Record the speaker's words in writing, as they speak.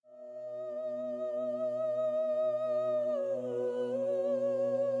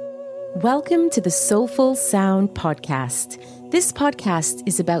Welcome to the Soulful Sound Podcast. This podcast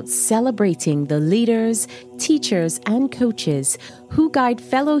is about celebrating the leaders, teachers, and coaches who guide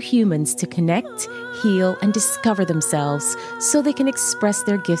fellow humans to connect, heal, and discover themselves so they can express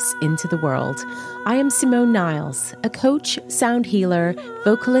their gifts into the world. I am Simone Niles, a coach, sound healer,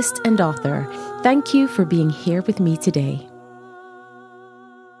 vocalist, and author. Thank you for being here with me today.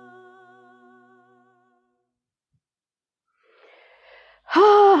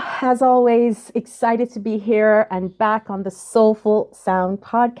 As always, excited to be here and back on the Soulful Sound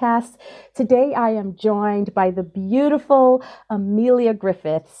Podcast. Today I am joined by the beautiful Amelia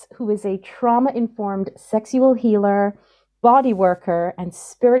Griffiths, who is a trauma-informed sexual healer, body worker, and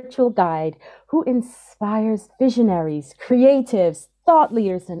spiritual guide who inspires visionaries, creatives, thought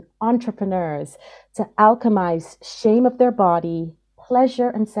leaders, and entrepreneurs to alchemize shame of their body, pleasure,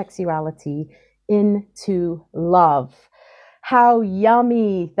 and sexuality into love. How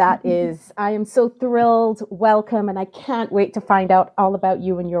yummy that is. I am so thrilled. Welcome. And I can't wait to find out all about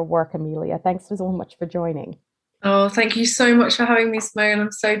you and your work, Amelia. Thanks so much for joining. Oh, thank you so much for having me, Simone.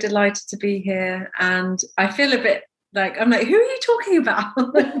 I'm so delighted to be here. And I feel a bit like, who are you talking about?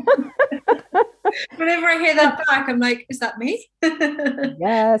 Whenever I hear that back, I'm like, is that me?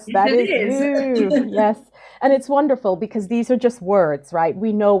 Yes, that is you. Yes. And it's wonderful because these are just words, right?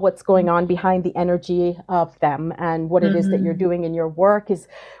 We know what's going on behind the energy of them, and what it is that you're doing in your work is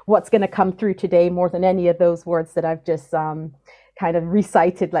what's going to come through today more than any of those words that I've just kind of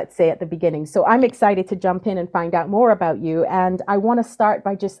recited, let's say, at the beginning. So I'm excited to jump in and find out more about you. And I want to start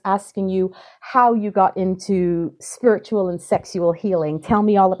by just asking you how you got into spiritual and sexual healing. Tell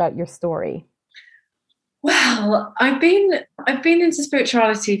me all about your story. Well, I've been into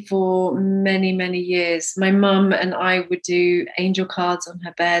spirituality for many, many years. My mum and I would do angel cards on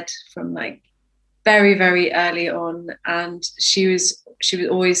her bed from like very, very early on. And she was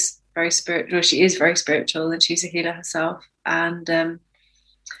always very spiritual. She is very spiritual, and she's a healer herself. And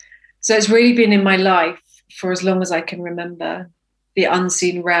so it's really been in my life for as long as I can remember, the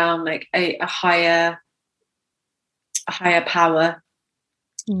unseen realm, like a higher power.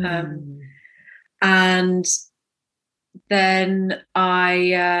 And then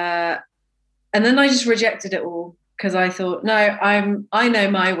I just rejected it all because I thought, no, I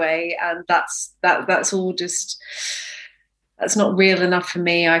know my way, and that's all just, that's not real enough for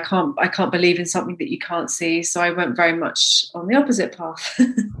me. I can't believe in something that you can't see. So I went very much on the opposite path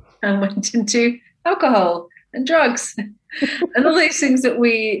and went into alcohol and drugs and all those things that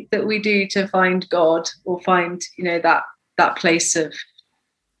we do to find God, or find, that place of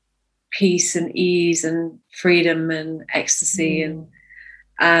peace and ease and freedom and ecstasy and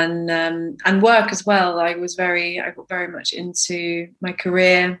work as well. I got very much into my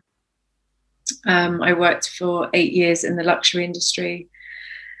career. I worked for 8 years in the luxury industry,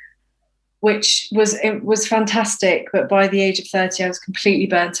 which was fantastic. But by the age of 30, I was completely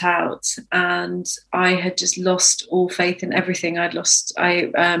burnt out, and I had just lost all faith in everything. I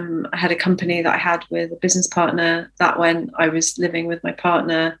had a company that I had with a business partner that went. I was living with my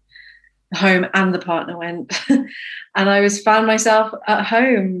partner. The home and the partner went, and I found myself at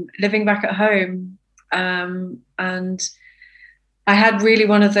home, living back at home, and I had really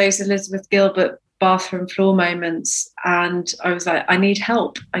one of those Elizabeth Gilbert bathroom floor moments, and I was like, I need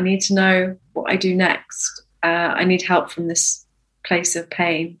help. I need to know what I do next. I need help from this place of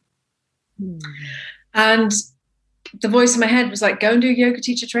pain. And the voice in my head was like, go and do yoga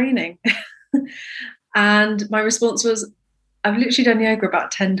teacher training. And my response was, I've literally done yoga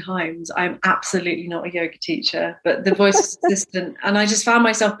about 10 times. I'm absolutely not a yoga teacher, but the voice is consistent. And I just found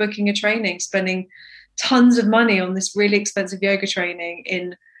myself booking a training, spending tons of money on this really expensive yoga training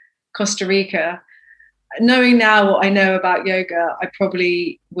in Costa Rica. Knowing now what I know about yoga, I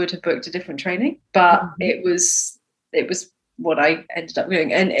probably would have booked a different training, but it was what I ended up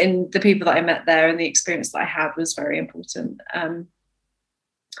doing. And the people that I met there and the experience that I had was very important.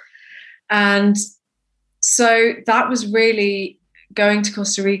 And so that was really going to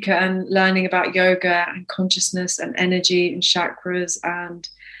Costa Rica and learning about yoga and consciousness and energy and chakras and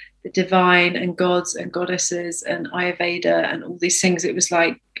the divine and gods and goddesses and Ayurveda and all these things. It was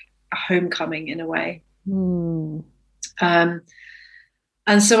like a homecoming in a way. And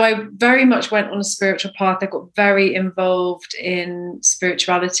so I very much went on a spiritual path. I got very involved in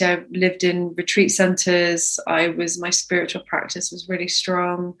spirituality. I lived in retreat centers. My spiritual practice was really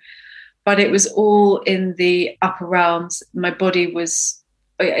strong. But it was all in the upper realms. My body was,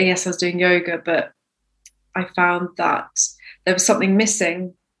 yes, I was doing yoga, but I found that there was something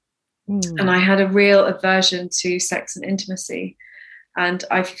missing. And I had a real aversion to sex and intimacy. And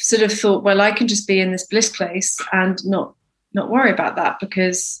I sort of thought, well, I can just be in this bliss place and not worry about that,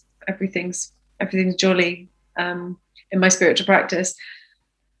 because everything's jolly in my spiritual practice.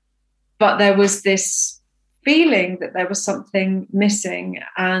 But there was this feeling that there was something missing,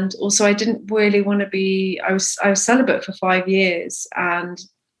 and also I didn't really want to be. I was celibate for 5 years, and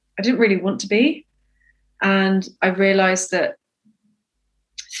I didn't really want to be. And I realized that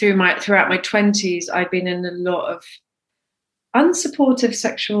throughout my 20s, I'd been in a lot of unsupportive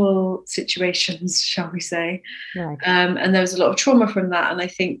sexual situations, shall we say. Right. And there was a lot of trauma from that. And I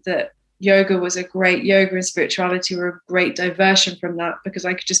think that yoga and spirituality were a great diversion from that, because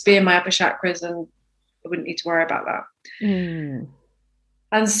I could just be in my upper chakras and I wouldn't need to worry about that.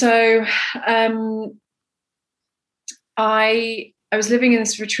 And so I was living in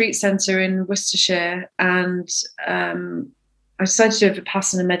this retreat center in Worcestershire, and I decided to do a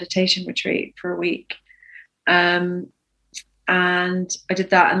Vipassana meditation retreat for a week. And I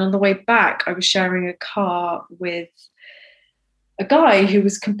did that. And on the way back, I was sharing a car with a guy who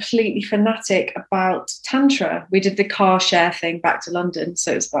was completely fanatic about Tantra. We did the car share thing back to London.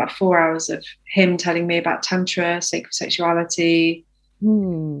 So it was about 4 hours of him telling me about Tantra, sacred sexuality.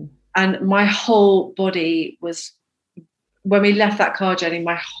 And my whole body was, when we left that car journey,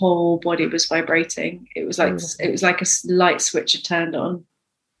 my whole body was vibrating. It was like a light switch had turned on.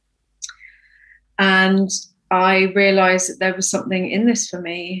 And I realized that there was something in this for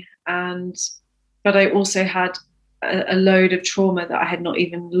me. But I also had a load of trauma that I had not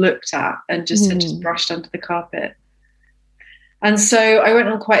even looked at and had just brushed under the carpet. And so I went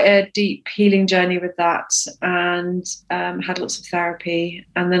on quite a deep healing journey with that, and had lots of therapy.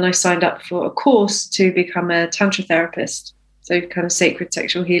 And then I signed up for a course to become a Tantra therapist. So kind of sacred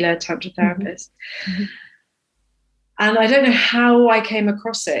sexual healer, Tantra therapist. And I don't know how I came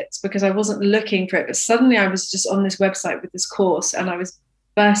across it, because I wasn't looking for it. But suddenly I was just on this website with this course, and I was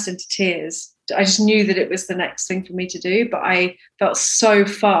burst into tears. I just knew that it was the next thing for me to do. But I felt so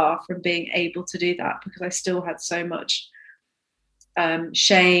far from being able to do that, because I still had so much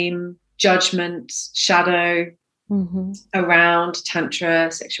shame, judgment, shadow around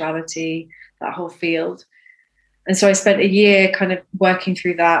Tantra, sexuality, that whole field. And so I spent a year kind of working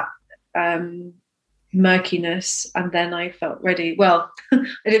through that murkiness, and then I felt ready. Well,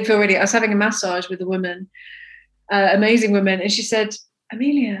 I didn't feel ready. I was having a massage with a woman, amazing woman, and she said,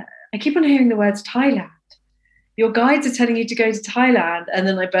 "Amelia, I keep on hearing the words Thailand. Your guides are telling you to go to Thailand." And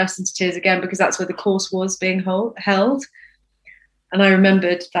then I burst into tears again, because that's where the course was being held. And I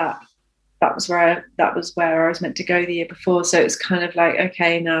remembered that was where I was meant to go the year before. So it's kind of like,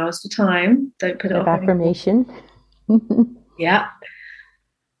 okay, now is the time. Don't put it off. Affirmation. Yeah.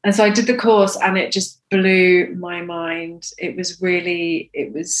 And so I did the course, and it just blew my mind. It was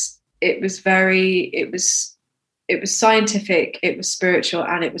scientific, it was spiritual,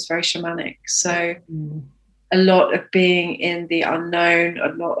 and it was very shamanic. So a lot of being in the unknown, a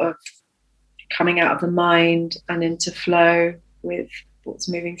lot of coming out of the mind and into flow with what's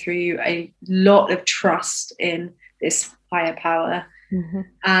moving through you, a lot of trust in this higher power.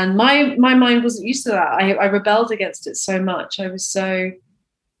 And my mind wasn't used to that. I rebelled against it so much.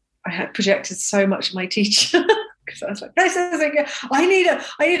 I had projected so much of my teacher, because I was like, this isn't good. I need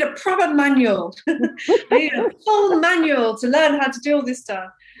a proper manual. I need a full manual to learn how to do all this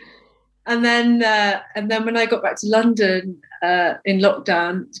stuff. And then when I got back to London in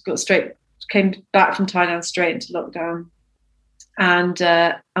lockdown, came back from Thailand straight into lockdown. And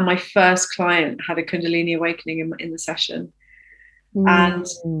my first client had a Kundalini awakening in the session. And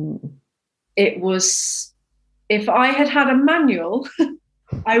it was, if I had had a manual,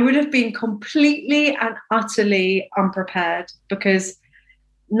 I would have been completely and utterly unprepared, because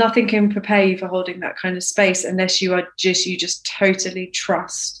nothing can prepare you for holding that kind of space unless you just totally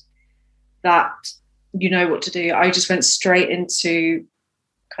trust that you know what to do. I just went straight into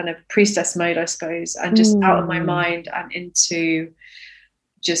kind of priestess mode, I suppose, and just out of my mind and into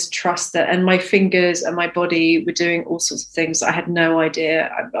just trust that. And my fingers and my body were doing all sorts of things I had no idea.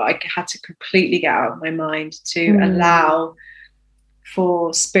 I had to completely get out of my mind to allow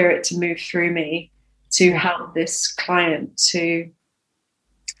for spirit to move through me to help this client to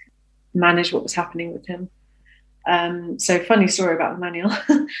manage what was happening with him. So funny story about the manual.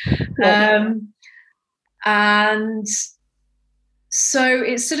 And so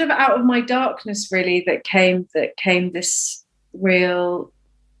it's sort of out of my darkness really that came this real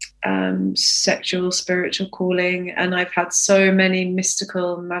sexual spiritual calling. And I've had so many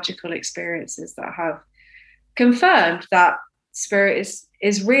mystical, magical experiences that have confirmed that spirit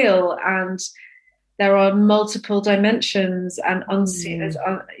is real, and there are multiple dimensions and unseen,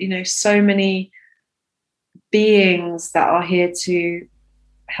 so many beings that are here to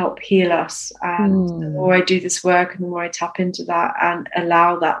help heal us. And the more I do this work and the more I tap into that and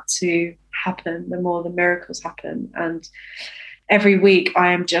allow that to happen, the more the miracles happen. And every week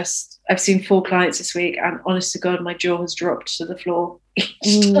I've seen 4 clients this week, and honest to God, my jaw has dropped to the floor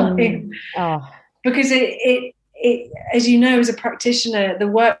each time. Because it, as you know, as a practitioner, the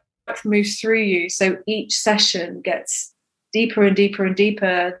work moves through you. So each session gets deeper and deeper and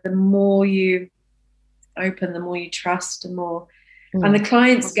deeper. The more you open, the more you trust, and more, and the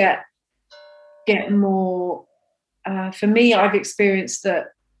clients get more. For me, I've experienced that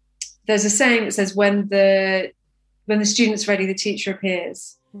there's a saying that says, when the student's ready, the teacher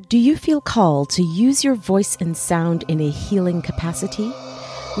appears. Do you feel called to use your voice and sound in a healing capacity?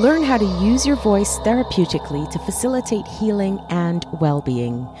 Learn how to use your voice therapeutically to facilitate healing and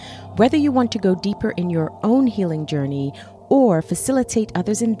well-being. Whether you want to go deeper in your own healing journey or facilitate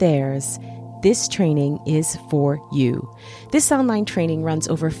others in theirs, this training is for you. This online training runs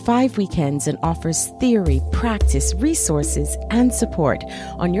over 5 weekends and offers theory, practice, resources, and support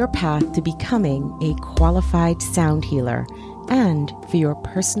on your path to becoming a qualified sound healer and for your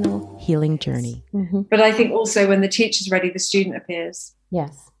personal healing journey. But I think also when the teacher's ready, the student appears.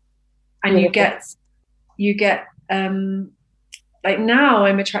 Yes. And you get like now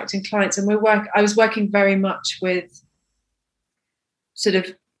I'm attracting clients, and I was working very much with sort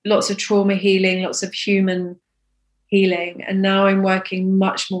of lots of trauma healing, lots of human healing. And now I'm working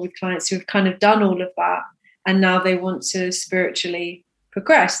much more with clients who have kind of done all of that. And now they want to spiritually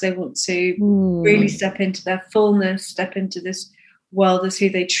progress. They want to really step into their fullness, step into this world as who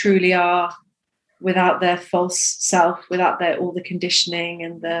they truly are, without their false self, without all the conditioning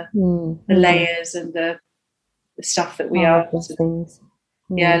and the layers and the stuff that we are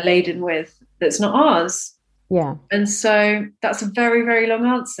laden with, that's not ours. Yeah. And so that's a very, very long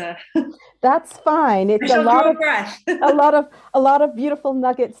answer. That's fine. It's a lot of beautiful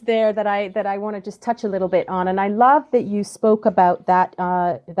nuggets there that I want to just touch a little bit on. And I love that you spoke about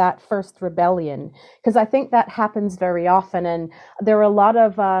that first rebellion, because I think that happens very often. And there are a lot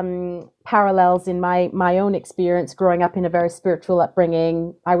of parallels in my own experience growing up in a very spiritual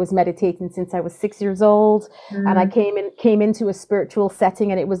upbringing. I was meditating since I was 6 years old, and I came into a spiritual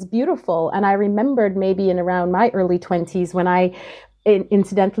setting, and it was beautiful. And I remembered maybe in around my early 20s when I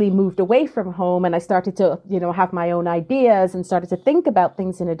incidentally moved away from home and I started to, have my own ideas and started to think about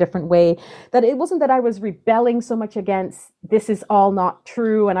things in a different way, that it wasn't that I was rebelling so much against this is all not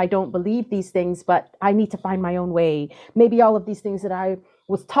true and I don't believe these things, but I need to find my own way. Maybe all of these things that I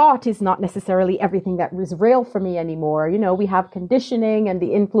was taught is not necessarily everything that was real for me anymore. We have conditioning and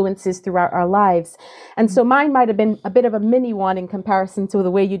the influences throughout our lives. And so mine might have been a bit of a mini one in comparison to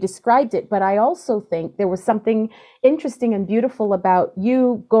the way you described it. But I also think there was something interesting and beautiful about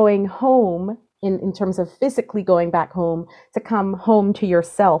you going home in terms of physically going back home, to come home to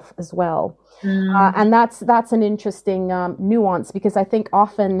yourself as well. And that's an interesting nuance, because I think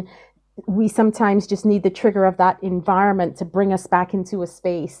often we sometimes just need the trigger of that environment to bring us back into a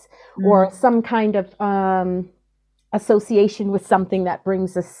space, or some kind of association with something that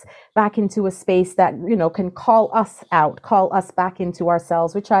brings us back into a space that, can call us out, call us back into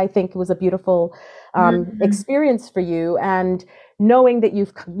ourselves, which I think was a beautiful experience for you. And knowing that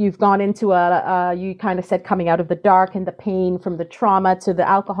you've gone into you kind of said coming out of the dark and the pain from the trauma to the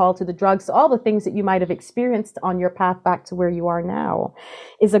alcohol to the drugs, all the things that you might have experienced on your path back to where you are now,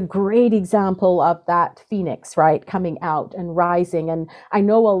 is a great example of that phoenix, right? Coming out and rising. And I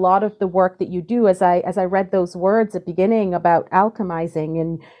know a lot of the work that you do, as I read those words at the beginning about alchemizing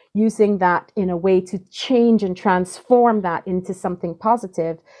and using that in a way to change and transform that into something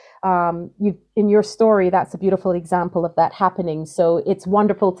positive. In your story, that's a beautiful example of that happening. So it's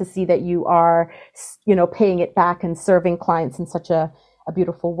wonderful to see that you are, paying it back and serving clients in such a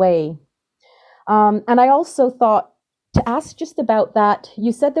beautiful way. And I also thought to ask just about that.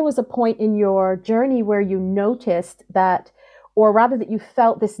 You said there was a point in your journey where you noticed that, or rather that you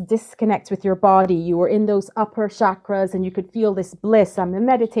felt this disconnect with your body. You were in those upper chakras and you could feel this bliss. I'm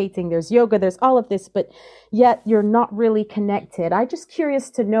meditating, there's yoga, there's all of this, but yet you're not really connected. I'm just curious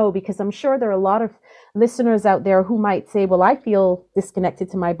to know, because I'm sure there are a lot of listeners out there who might say, well, I feel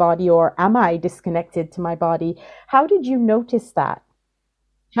disconnected to my body, or am I disconnected to my body? How did you notice that?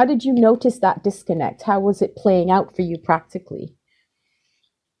 How did you notice that disconnect? How was it playing out for you practically?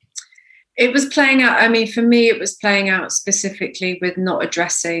 It was playing out. I mean, for me, it was playing out specifically with not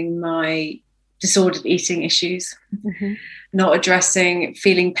addressing my disordered eating issues, not addressing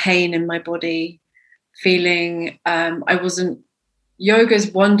feeling pain in my body, feeling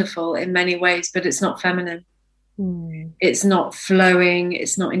yoga's wonderful in many ways, but it's not feminine. It's not flowing.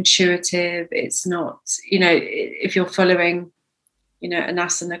 It's not intuitive. It's not, if you're following an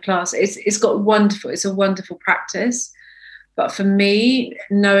asana class. It's a wonderful practice. But for me,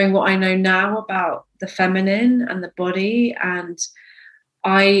 knowing what I know now about the feminine and the body, and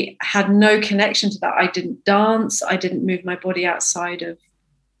I had no connection to that. I didn't dance. I didn't move my body outside of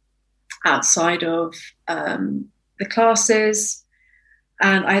the classes,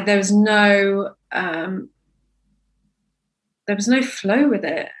 and there was no flow with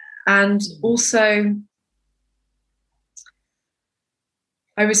it. And also,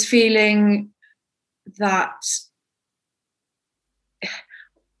 I was feeling that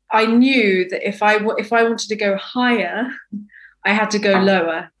I knew that if I wanted to go higher, I had to go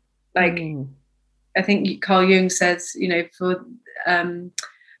lower. Like, I think Carl Jung says, for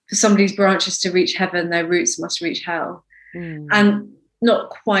somebody's branches to reach heaven, their roots must reach hell. And not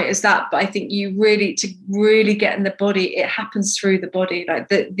quite as that, but I think to really get in the body, it happens through the body. Like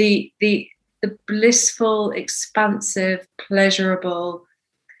the blissful, expansive, pleasurable,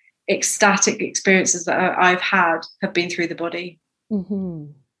 ecstatic experiences that I've had have been through the body.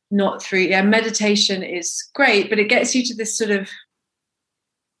 Not through, meditation is great, but it gets you to this sort of,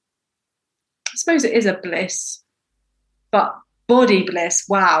 I suppose it is a bliss, but body bliss,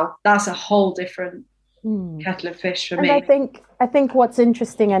 wow, that's a whole different kettle of fish for me. And I think what's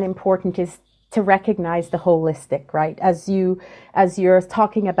interesting and important is to recognize the holistic, right? As you're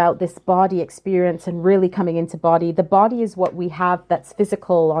talking about this body experience and really coming into body, the body is what we have that's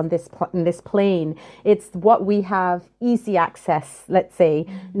physical on in this plane. It's what we have easy access, let's say.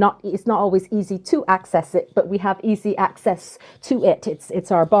 It's not always easy to access it, but we have easy access to it. It's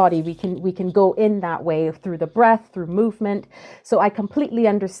our body. We can go in that way through the breath, through movement. So I completely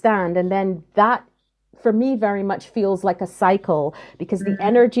understand. And then that, for me, very much feels like a cycle, because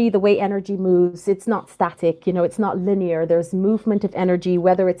the way energy moves, it's not static, it's not linear. There's movement of energy,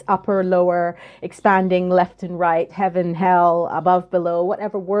 whether it's upper, lower, expanding, left and right, heaven, hell, above, below,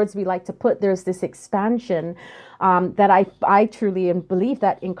 whatever words we like to put. There's this expansion that I truly believe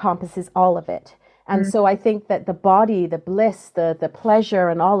that encompasses all of it. And so I think that the body, the bliss, the pleasure,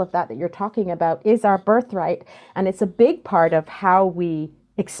 and all of that you're talking about is our birthright. And it's a big part of how we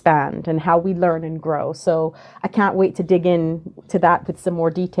expand and how we learn and grow. So I can't wait to dig in to that with some more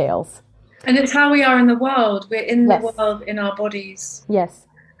details. And it's how we are in the world. We're in the world in our bodies. Yes.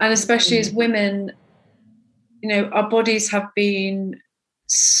 And especially as women, our bodies have been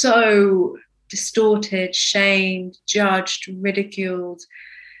so distorted, shamed, judged, ridiculed.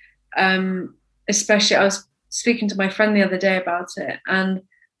 Especially, I was speaking to my friend the other day about it, and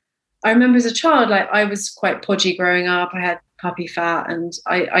I remember as a child, like, I was quite podgy growing up. I had puppy fat, and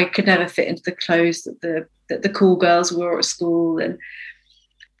I could never fit into the clothes that the cool girls wore at school. And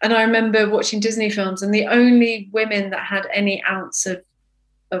I remember watching Disney films, and the only women that had any ounce of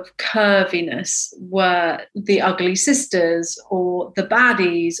curviness were the ugly sisters, or the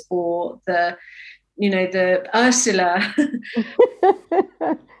baddies, or the Ursula.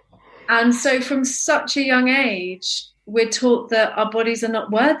 And so from such a young age, we're taught that our bodies are not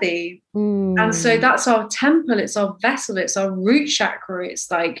worthy. And so that's our temple, it's our vessel, it's our root chakra.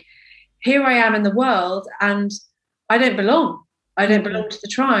 It's like, here I am in the world, and I don't belong. I don't belong to the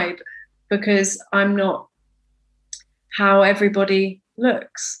tribe, because I'm not how everybody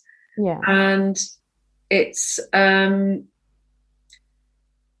looks. Yeah. And it's, I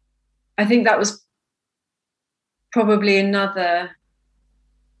think that was probably another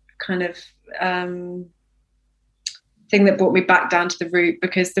kind of thing that brought me back down to the root,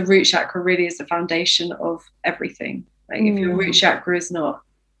 because the root chakra really is the foundation of everything. Like, if your root chakra is not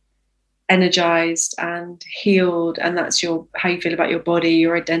energized and healed, and that's how you feel about your body,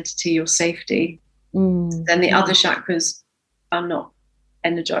 your identity, your safety, then the other chakras are not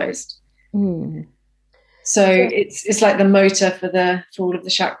energized. So it's like the motor for all of the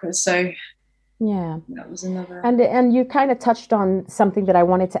chakras. So yeah, that was another. And you kind of touched on something that I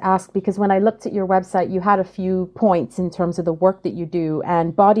wanted to ask, because when I looked at your website, you had a few points in terms of the work that you do,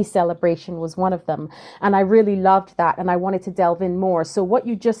 and body celebration was one of them. And I really loved that, and I wanted to delve in more. So what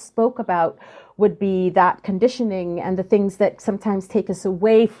you just spoke about would be that conditioning and the things that sometimes take us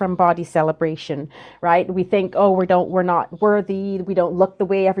away from body celebration, right? We think, oh, we're not worthy. We don't look the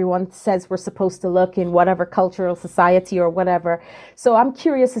way everyone says we're supposed to look in whatever cultural society or whatever. So I'm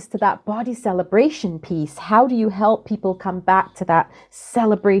curious as to that body celebration piece. How do you help people come back to that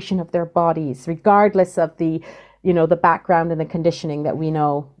celebration of their bodies, regardless of the background and the conditioning that we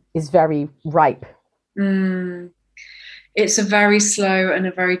know is very ripe? It's a very slow and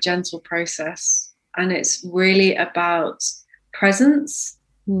a very gentle process. And it's really about presence,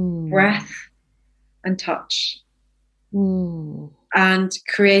 breath, and touch. And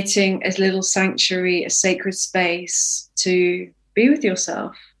creating a little sanctuary, a sacred space to be with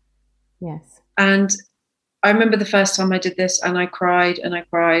yourself. Yes. And I remember the first time I did this, and I cried and I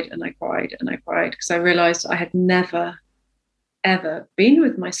cried and I cried and I cried because I realized I had never, ever been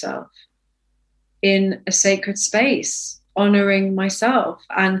with myself in a sacred space, honoring myself.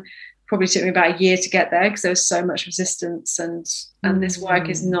 And probably took me about a year to get there because there was so much resistance. And this work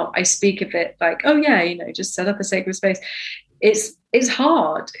is not, I speak of it like, oh yeah, you know, just set up a sacred space. It's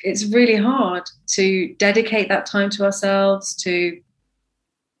hard. It's really hard to dedicate that time to ourselves, to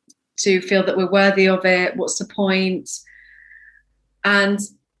feel that we're worthy of it. What's the point? And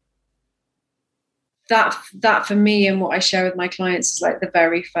that for me, and what I share with my clients, is like the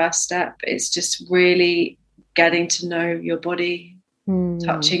very first step. It's just really getting to know your body,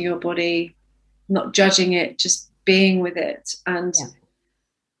 touching your body, not judging it, just being with it. And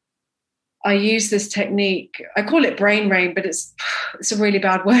I use this technique. I call it brain rain, but it's a really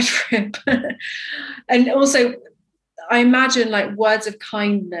bad word for it. And also, I imagine like words of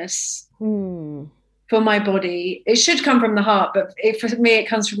kindness for my body. It should come from the heart, but for me, it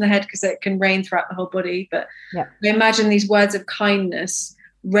comes from the head because it can rain throughout the whole body. But I imagine these words of kindness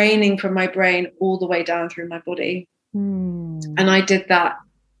raining from my brain all the way down through my body. And I did that.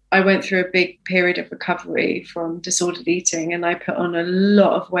 I went through a big period of recovery from disordered eating, and I put on a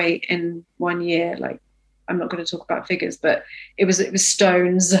lot of weight in 1 year. Like, I'm not going to talk about figures, but it was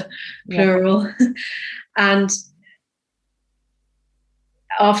stones, plural. And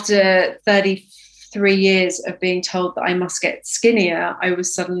after 33 years of being told that I must get skinnier, I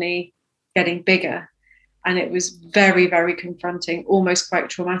was suddenly getting bigger. And it was very, very confronting, almost quite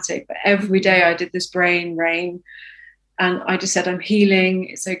traumatic. But every day I did this brain rain. And I just said, I'm healing.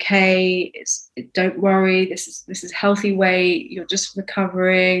 It's okay. Don't worry. This is healthy weight. You're just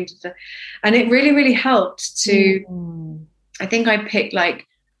recovering. And it really, really helped to, I think I picked like,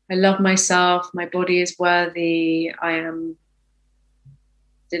 I love myself. My body is worthy. I am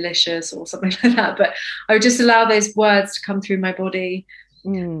delicious or something like that. But I would just allow those words to come through my body.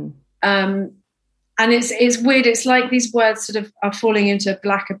 And it's weird. It's like these words sort of are falling into a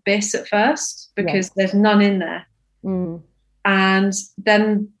black abyss at first because there's none in there. And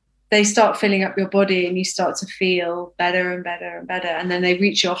then they start filling up your body and you start to feel better and better and better. And then they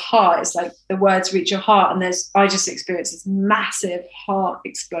reach your heart. It's like the words reach your heart. And I just experienced this massive heart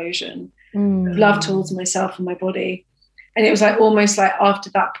explosion of love towards myself and my body. And it was like almost like after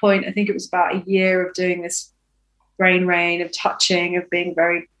that point, I think it was about a year of doing this brain rain, of touching, of being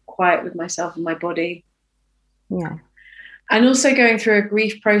very quiet with myself and my body. Yeah. And also going through a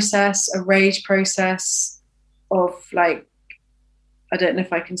grief process, a rage process of like, I don't know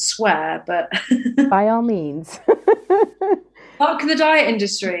if I can swear, but by all means. Fuck the diet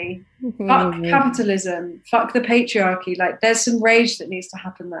industry, fuck capitalism, fuck the patriarchy. Like, there's some rage that needs to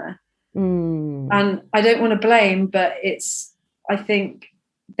happen there. And I don't want to blame, but I think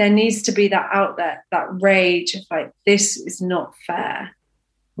there needs to be that outlet, that rage of like, this is not fair.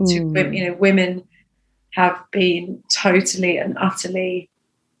 To women, you know, women have been totally and utterly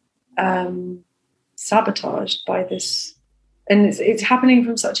sabotaged by this, and it's happening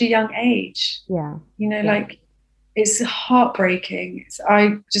from such a young age. Like, it's heartbreaking.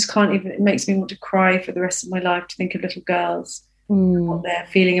 I just can't even, it makes me want to cry for the rest of my life to think of little girls, what they're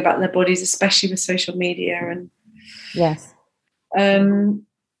feeling about their bodies, especially with social media. And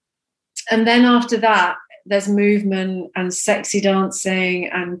and then after that, there's movement and sexy dancing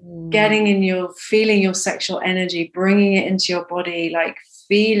and feeling your sexual energy, bringing it into your body, like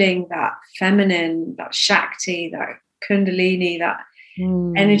feeling that feminine, that Shakti, that Kundalini, that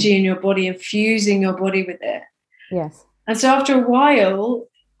energy in your body, infusing your body with it. And so after a while,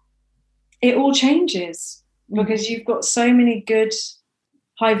 it all changes because you've got so many good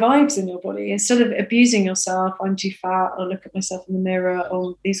high vibes in your body. Instead of abusing yourself, I'm too fat, or look at myself in the mirror,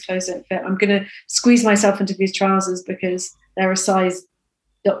 or these clothes don't fit, I'm going to squeeze myself into these trousers because they're a size ...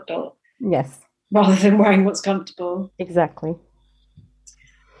 rather than wearing what's comfortable. Exactly.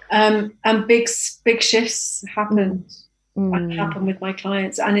 And big shifts happen with my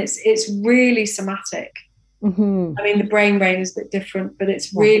clients, and it's really somatic. I mean, the brain rain is a bit different, but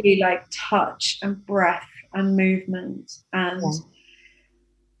it's really like touch and breath and movement, and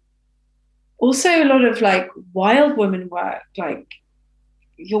also a lot of like wild woman work. Like,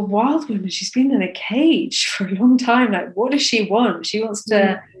 your wild woman, she's been in a cage for a long time. Like, what does she want? She wants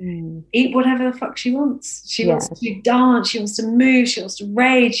to eat whatever the fuck she wants. She wants to dance. She wants to move. She wants to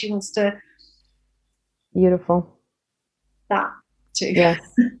rage. She wants to... Beautiful. That too. Yes.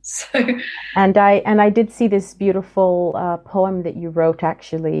 So And I did see this beautiful poem that you wrote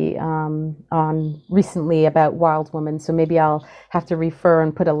actually on recently about wild women. So maybe I'll have to refer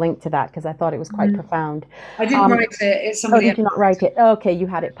and put a link to that because I thought it was quite profound. I didn't Um, write it. It's oh, somebody did else. you not write it? Okay, you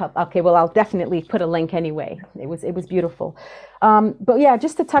had it. Okay, well, I'll definitely put a link anyway. It was beautiful. But yeah,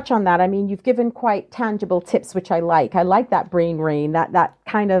 just to touch on that, I mean, you've given quite tangible tips, which I like. I like that brain rain, that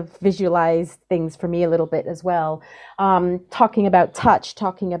kind of visualized things for me a little bit as well. Talking about touch,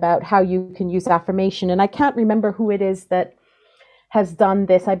 talking about how you can use affirmation. And I can't remember who it is that has done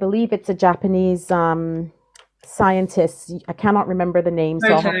this. I believe it's a Japanese scientist. I cannot remember the name,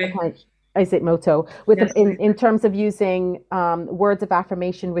 so I'll have to Okay. find. Is it Moto? With Yes. in terms of using words of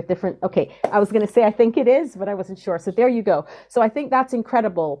affirmation with different. Okay, I was going to say I think it is, but I wasn't sure. So there you go. So I think that's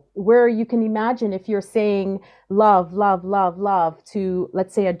incredible. Where you can imagine if you're saying love, love, love, love to,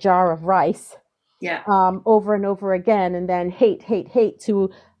 let's say, a jar of rice Yeah. over and over again, and then hate, hate, hate to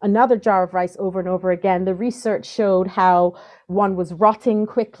another jar of rice over and over again. The research showed how one was rotting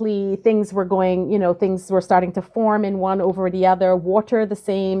quickly. Things were going, things were starting to form in one over the other. Water, the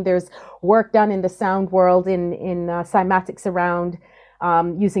same. There's work done in the sound world in cymatics around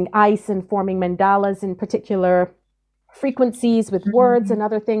using ice and forming mandalas in particular frequencies with words Mhm. and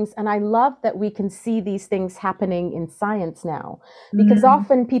other things. And I love that we can see these things happening in science now, because Mhm.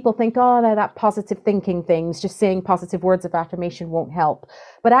 often people think, oh, that positive thinking things, just saying positive words of affirmation won't help.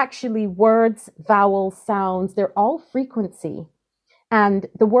 But actually, words, vowels, sounds, they're all frequency. And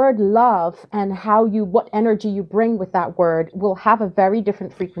the word love and what energy you bring with that word will have a very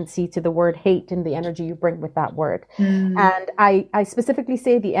different frequency to the word hate and the energy you bring with that word. Mm. And I specifically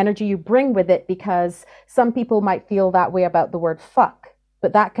say the energy you bring with it because some people might feel that way about the word fuck,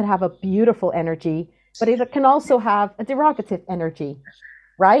 but that could have a beautiful energy, but it can also have a derogative energy,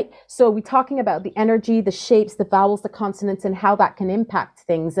 right? So we're talking about the energy, the shapes, the vowels, the consonants, and how that can impact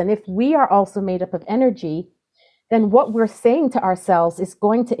things. And if we are also made up of energy, then what we're saying to ourselves is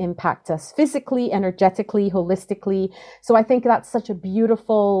going to impact us physically, energetically, holistically. So I think that's such a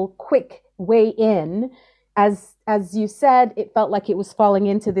beautiful, quick way in. As you said, it felt like it was falling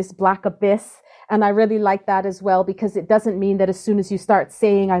into this black abyss. And I really like that as well, because it doesn't mean that as soon as you start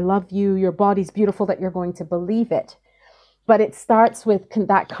saying, I love you, your body's beautiful, that you're going to believe it. But it starts with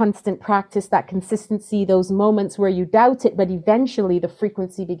that constant practice, that consistency, those moments where you doubt it, but eventually the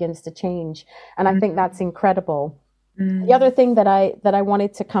frequency begins to change. And I think that's incredible. The other Mm. thing that I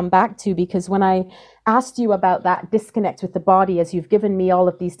wanted to come back to, because when I asked you about that disconnect with the body, as you've given me all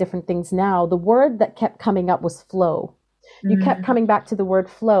of these different things now, the word that kept coming up was flow. You kept Mm. coming back to the word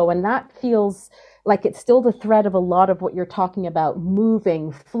flow, and that feels like it's still the thread of a lot of what you're talking about: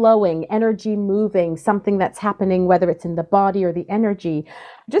 moving, flowing, energy moving, something that's happening, whether it's in the body or the energy.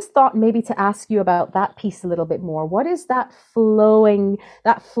 Just thought maybe to ask you about that piece a little bit more. What is that flowing,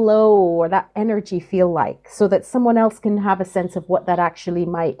 that flow or that energy feel like, so that someone else can have a sense of what that actually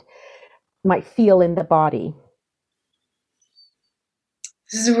might feel in the body?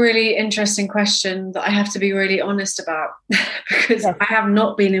 This is a really interesting question that I have to be really honest about because Yes. I have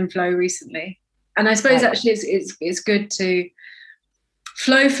not been in flow recently. And I suppose Right. actually it's good to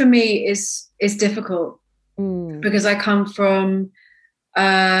flow for me is difficult Mm. because I come from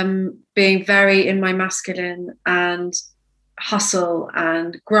being very in my masculine and hustle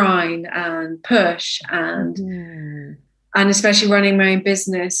and grind and push Mhm. and especially running my own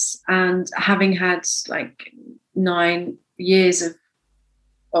business and having had like 9 years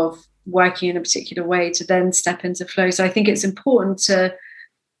of working in a particular way to then step into flow. So I think it's important to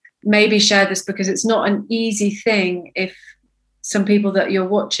maybe share this because it's not an easy thing. If some people that you're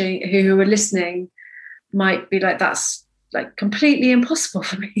watching who are listening might be like, that's like completely impossible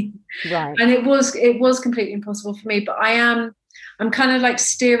for me. Right. And it was completely impossible for me, but I'm kind of like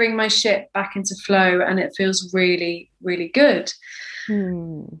steering my ship back into flow and it feels really, really good.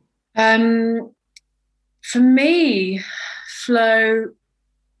 Mm. Um, for me, flow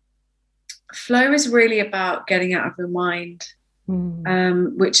flow is really about getting out of the mind,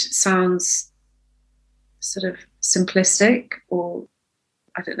 Mm. which sounds sort of simplistic, or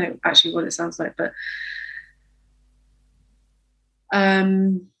I don't know actually what it sounds like, but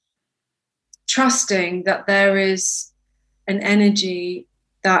um, trusting that there is an energy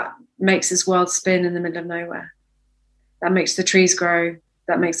that makes this world spin in the middle of nowhere, that makes the trees grow,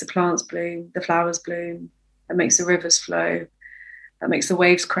 that makes the plants bloom, the flowers bloom, that makes the rivers flow, that makes the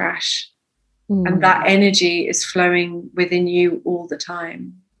waves crash. And that Mm. energy is flowing within you all the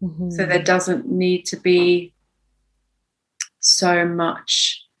time. So there Mhm. doesn't need to be so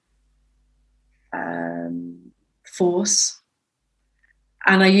much force.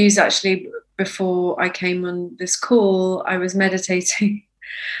 And I use actually, before I came on this call, I was meditating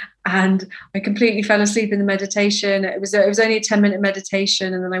And I completely fell asleep in the meditation. It was only a 10-minute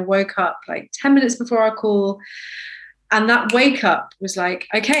meditation, and then I woke up like 10 minutes before our call. And that wake up was like,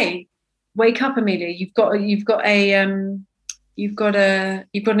 okay, wake up, Amelia. You've got an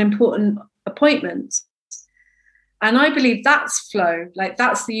important appointment. And I believe that's flow. Like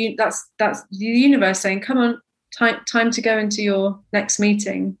that's the universe saying, come on, time to go into your next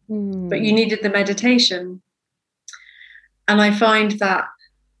meeting. But you needed the meditation. And I find that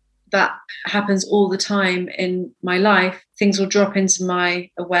happens all the time in my life. Things will drop into my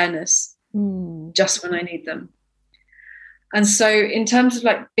awareness just when I need them. And so in terms of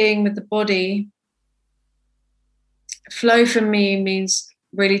like being with the body, flow for me means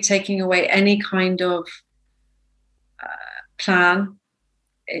really taking away any kind of plan.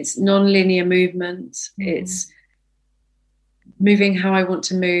 It's non-linear movement. It's moving how I want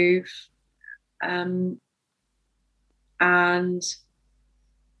to move. And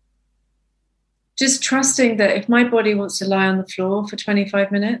just trusting that if my body wants to lie on the floor for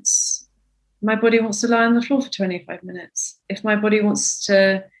 25 minutes, my body wants to lie on the floor for 25 minutes. If my body wants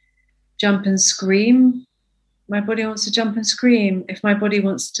to jump and scream, my body wants to jump and scream. If my body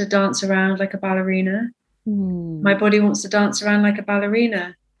wants to dance around like a ballerina, my body wants to dance around like a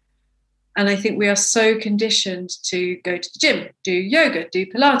ballerina. And I think we are so conditioned to go to the gym, do yoga, do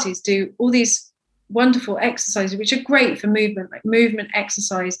Pilates, do all these wonderful exercises, which are great for movement. Like movement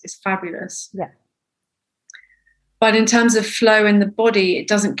exercise is fabulous. Yeah. But in terms of flow in the body, it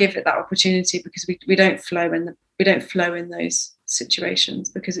doesn't give it that opportunity, because we don't flow in those situations,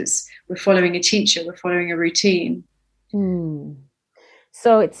 because we're following a teacher, we're following a routine.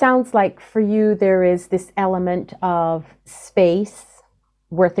 So it sounds like for you there is this element of space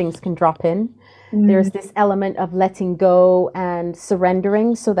where things can drop in. There's this element of letting go and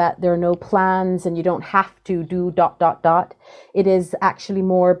surrendering, so that there are no plans and you don't have to do ... It is actually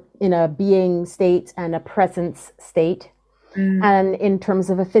more in a being state and a presence state. And in terms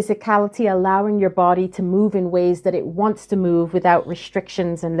of a physicality, allowing your body to move in ways that it wants to move without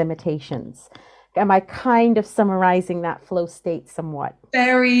restrictions and limitations. Am I kind of summarizing that flow state somewhat?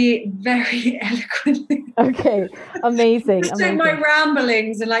 Very, very eloquently. Okay, amazing. Just take my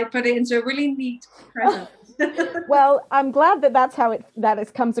ramblings and like put it into a really neat present. Well, I'm glad that how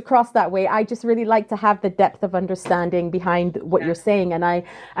it comes across that way. I just really like to have the depth of understanding behind what you're saying, and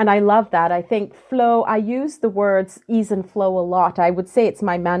I love that. I think flow. I use the words ease and flow a lot. I would say it's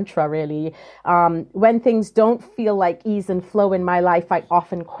my mantra, really. When things don't feel like ease and flow in my life, I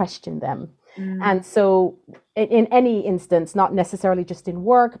often question them. And so in any instance, not necessarily just in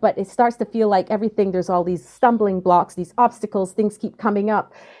work, but it starts to feel like everything, there's all these stumbling blocks, these obstacles, things keep coming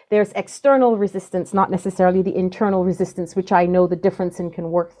up. There's external resistance, not necessarily the internal resistance, which I know the difference and can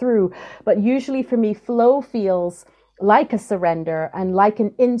work through. But usually for me, flow feels like a surrender and like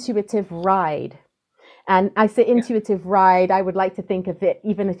an intuitive ride. And I say intuitive ride, I would like to think of it,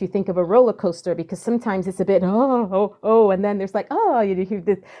 even if you think of a roller coaster, because sometimes it's a bit, and then there's like, you hear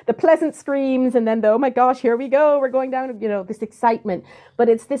the pleasant screams, and then oh my gosh, here we go, we're going down, this excitement. But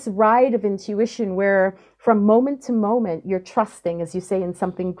it's this ride of intuition where from moment to moment, you're trusting, as you say, in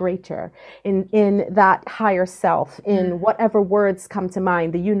something greater, in that higher self, in whatever words come to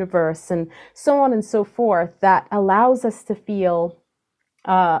mind, the universe, and so on and so forth, that allows us to feel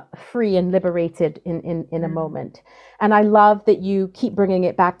free and liberated in a moment. And I love that you keep bringing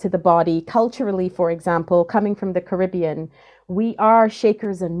it back to the body. Culturally, for example, coming from the Caribbean, we are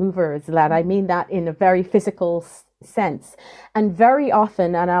shakers and movers, and I mean that in a very physical sense. And very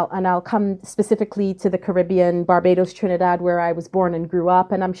often, and I'll come specifically to the Caribbean, Barbados, Trinidad, where I was born and grew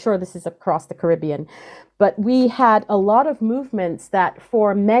up, and I'm sure this is across the Caribbean. But we had a lot of movements that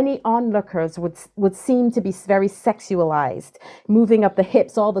for many onlookers would seem to be very sexualized, moving up the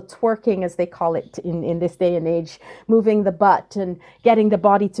hips, all the twerking, as they call it in this day and age, moving the butt and getting the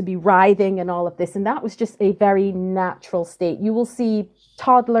body to be writhing and all of this. And that was just a very natural state. You will see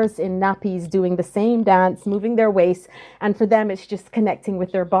toddlers in nappies doing the same dance, moving their waists. And for them, it's just connecting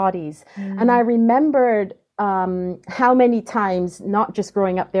with their bodies. And I remembered how many times, not just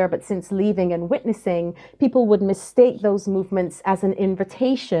growing up there, but since leaving and witnessing, people would mistake those movements as an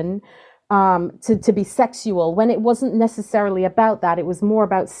invitation to be sexual, when it wasn't necessarily about that. It was more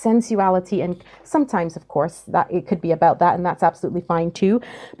about sensuality, and sometimes, of course, that it could be about that, and that's absolutely fine too.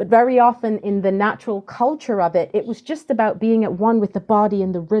 But very often in the natural culture of it, it was just about being at one with the body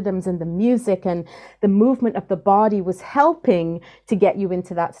and the rhythms and the music, and the movement of the body was helping to get you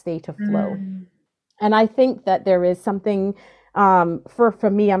into that state of flow. And I think that there is something For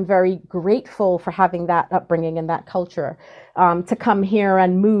me, I'm very grateful for having that upbringing and that culture, to come here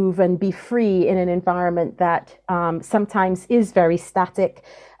and move and be free in an environment that sometimes is very static,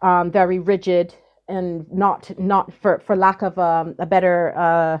 very rigid, and not for lack of a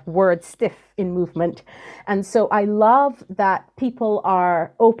better word, stiff in movement. And so I love that people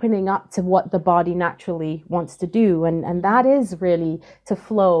are opening up to what the body naturally wants to do, and that is really to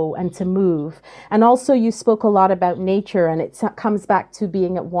flow and to move. And also, you spoke a lot about nature, and it comes back to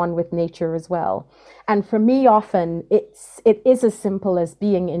being at one with nature as well. And for me, often it is as simple as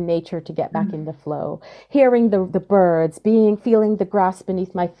being in nature to get back in the flow, hearing the birds, feeling the grass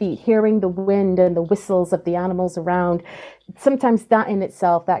beneath my feet, hearing the wind and the whistles of the animals around. Sometimes that in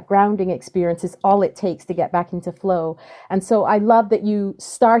itself, that grounding experience, is all it takes to get back into flow. And so I love that you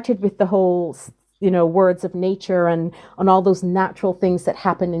started with the whole, words of nature and on all those natural things that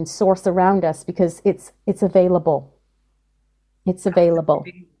happen in source around us, because it's available. It's available.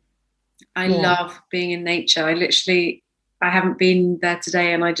 I love being in nature. I haven't been there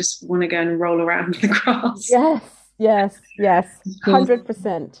today, and I just want to go and roll around in the grass. Yes,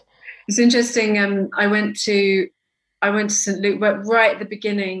 100%. It's interesting. I went to St. Luke, but right at the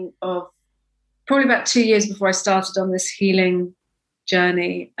beginning of, probably about 2 years before I started on this healing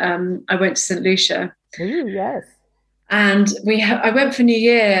journey. I went to St. Lucia. Ooh, yes. And I went for New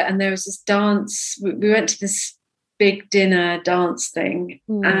Year, and there was this dance. We went to this big dinner dance thing,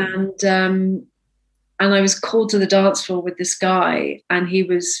 and I was called to the dance floor with this guy, and he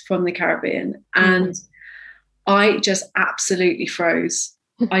was from the Caribbean, and I just absolutely froze.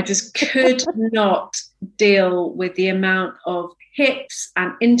 I just could not deal with the amount of hips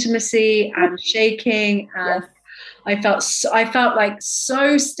and intimacy and shaking, and I felt like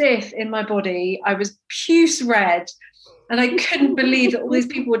so stiff in my body. I was puce red. And I couldn't believe that all these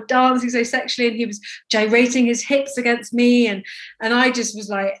people were dancing so sexually, and he was gyrating his hips against me. And I just was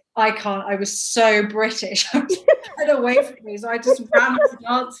like, I can't. I was so British. I was get away from me. So I just ran to the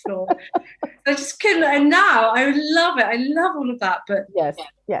dance floor. I just couldn't. And now I love it. I love all of that. But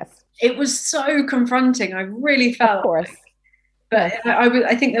yes, it was so confronting. I really felt. Of course. But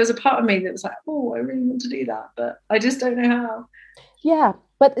I think there was a part of me that was like, oh, I really want to do that, but I just don't know how. Yeah,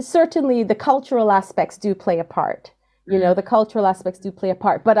 but certainly the cultural aspects do play a part. The cultural aspects do play a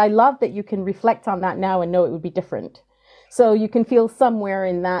part, but I love that you can reflect on that now and know it would be different. So you can feel somewhere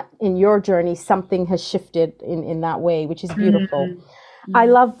in your journey, something has shifted in that way, which is beautiful. Mm-hmm. I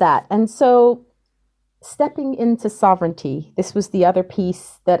love that. And so stepping into sovereignty, this was the other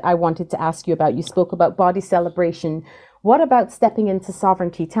piece that I wanted to ask you about. You spoke about body celebration. What about stepping into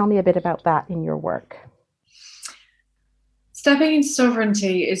sovereignty? Tell me a bit about that in your work. Stepping into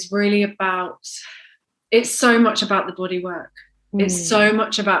sovereignty is really it's so much about the body work. It's so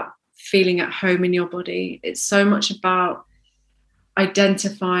much about feeling at home in your body. It's so much about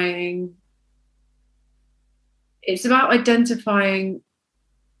identifying. It's about identifying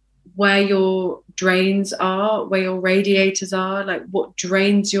where your drains are, where your radiators are, like what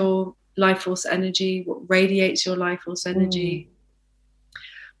drains your life force energy, what radiates your life force energy.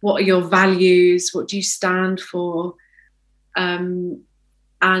 What are your values? What do you stand for?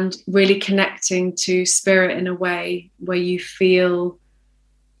 And really connecting to spirit in a way where you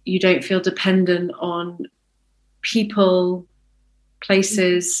don't feel dependent on people,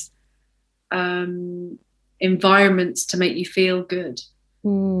 places, environments to make you feel good.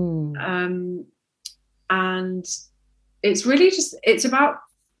 And it's really it's about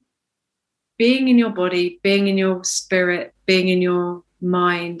being in your body, being in your spirit, being in your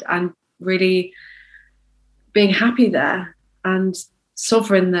mind, and really being happy there and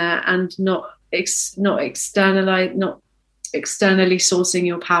sovereign there, and not externally sourcing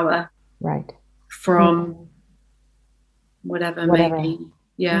your power from whatever. Maybe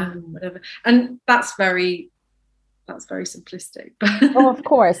whatever. And that's very simplistic. Oh, of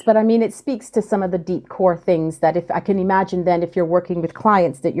course, but I mean, it speaks to some of the deep core things that, if I can imagine, then if you're working with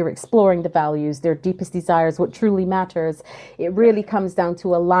clients, that you're exploring the values, their deepest desires, what truly matters. It really comes down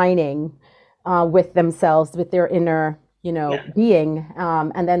to aligning with themselves, with their inner being,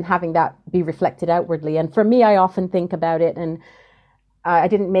 and then having that be reflected outwardly. And for me, I often think about it, and I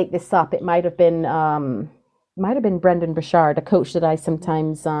didn't make this up. It might have been Brendan Burchard, a coach that I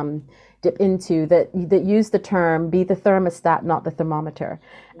sometimes dip into, that used the term, be the thermostat, not the thermometer.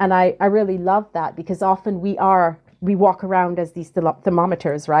 And I really love that, because often we walk around as these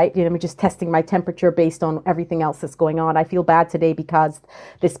thermometers, right? We're just testing my temperature based on everything else that's going on. I feel bad today because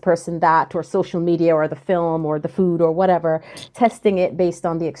this person, that, or social media, or the film, or the food, or whatever, testing it based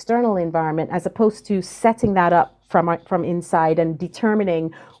on the external environment, as opposed to setting that up from inside, and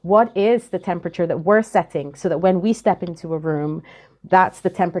determining what is the temperature that we're setting, so that when we step into a room, that's the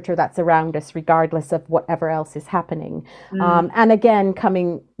temperature that's around us, regardless of whatever else is happening. And again,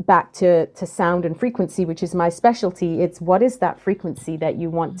 coming back to sound and frequency, which is my specialty, it's what is that frequency that you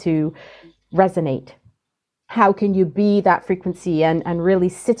want to resonate? How can you be that frequency and really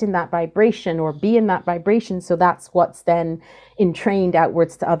sit in that vibration, or be in that vibration? So that's what's then entrained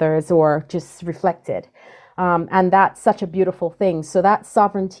outwards to others, or just reflected. And that's such a beautiful thing. So that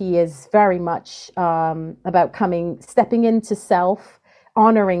sovereignty is very much about stepping into self,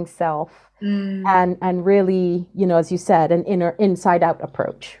 honoring self, and really, as you said, an inside out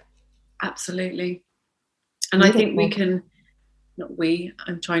approach. Absolutely. And beautiful. I think we can,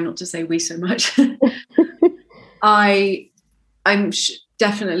 I'm trying not to say we so much. I'm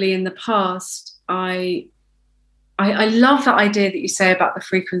definitely in the past, I love that idea that you say about the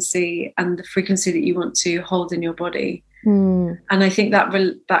frequency, and the frequency that you want to hold in your body. And I think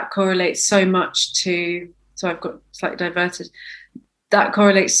that correlates so much to, so I've got slightly diverted, that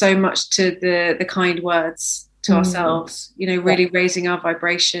correlates so much to the kind words to ourselves, really raising our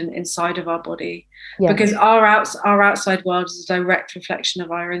vibration inside of our body. Yes. Because our outside world is a direct reflection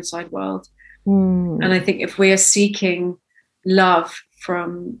of our inside world. And I think if we are seeking love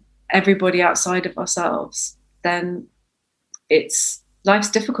from everybody outside of ourselves, then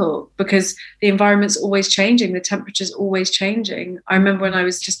life's difficult, because the environment's always changing, the temperature's always changing. I remember when I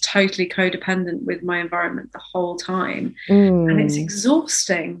was just totally codependent with my environment the whole time, and it's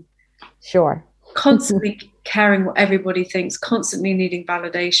exhausting. Sure. Constantly caring what everybody thinks, constantly needing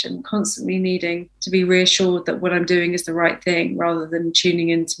validation, constantly needing to be reassured that what I'm doing is the right thing, rather than tuning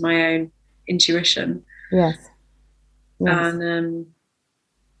into my own intuition. Yes. And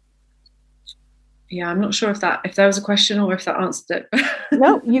I'm not sure if that was a question or if that answered it.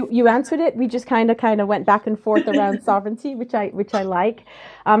 No, you answered it. We just kind of went back and forth around sovereignty, which I like.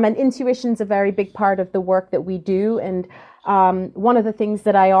 And intuition's a very big part of the work that we do. And one of the things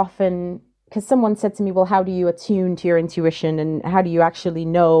that I often, because someone said to me, well, how do you attune to your intuition, and how do you actually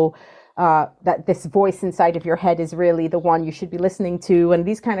know that this voice inside of your head is really the one you should be listening to? And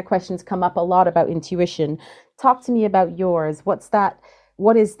these kind of questions come up a lot about intuition. Talk to me about yours.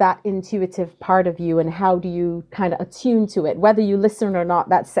 What is that intuitive part of you, and how do you kind of attune to it? Whether you listen or not,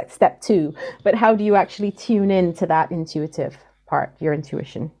 that's step 2. But how do you actually tune into that intuitive part, your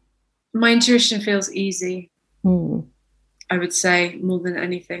intuition? My intuition feels easy. I would say, more than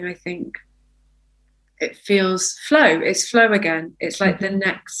anything. I think it feels flow. It's flow again. It's like the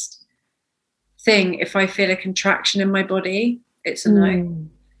next thing. If I feel a contraction in my body, it's a no.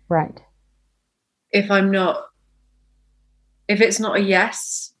 Right. If it's not a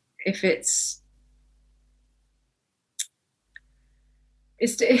yes, if it's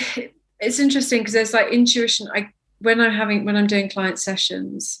interesting, because there's like intuition. When I'm doing client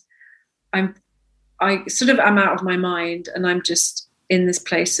sessions, I sort of am out of my mind, and I'm just in this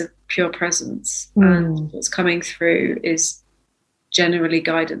place of pure presence. And what's coming through is generally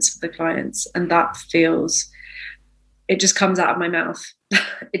guidance for the clients, and it just comes out of my mouth.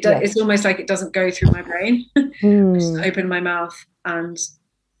 It's almost like it doesn't go through my brain. I just open my mouth and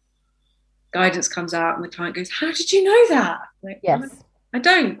guidance comes out, and the client goes, "How did you know that?" Like, yes. I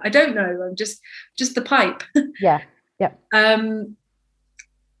don't know. I'm just the pipe. Yeah. Yeah. And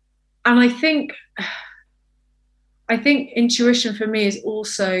I think intuition for me is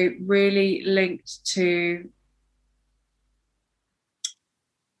also really linked to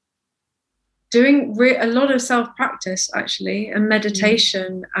doing a lot of self-practice, actually, and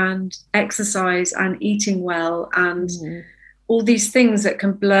meditation and exercise and eating well, and all these things that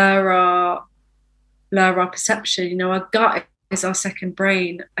can blur our perception. Our gut is our second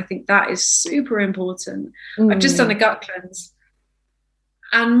brain. I think that is super important. I've just done a gut cleanse,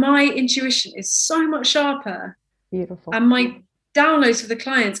 and my intuition is so much sharper. Beautiful. And my downloads for the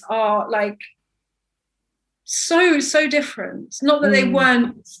clients are like so different. It's not that they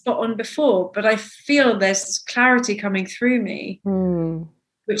weren't spot on before, but I feel there's this clarity coming through me,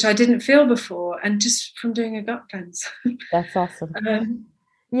 which I didn't feel before, and just from doing a gut cleanse. That's awesome.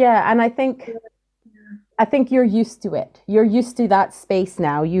 Yeah, and I think you're used to it. You're used to that space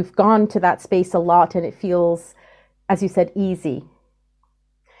now. You've gone to that space a lot, and it feels, as you said, easy.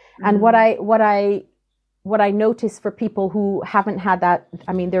 And what I notice for people who haven't had that,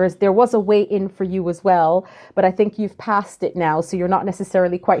 I mean, there was a way in for you as well, but I think you've passed it now, so you're not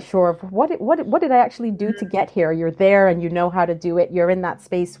necessarily quite sure of what did I actually do to get here. You're there, and you know how to do it. You're in that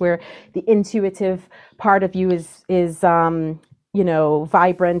space where the intuitive part of you is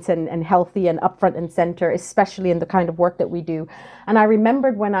vibrant and healthy and upfront and center, especially in the kind of work that we do. And I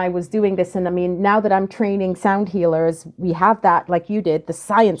remembered when I was doing this, and I mean, now that I'm training sound healers, we have that, like you did, the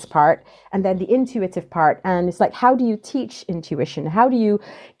science part and then the intuitive part. And it's like, how do you teach intuition? How do you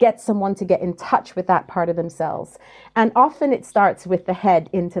get someone to get in touch with that part of themselves? And often it starts with the head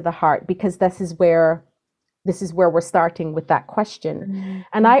into the heart, because this is where we're starting with that question. Mm-hmm.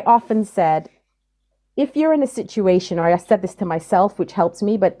 And I often said, if you're in a situation, or I said this to myself, which helps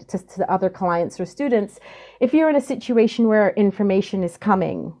me, but to other clients or students, if you're in a situation where information is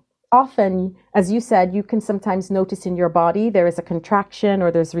coming, often, as you said, you can sometimes notice in your body there is a contraction or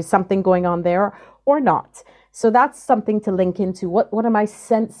there's something going on there or not. So that's something to link into. What am I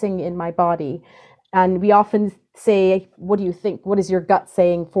sensing in my body? And we often say, what do you think? What is your gut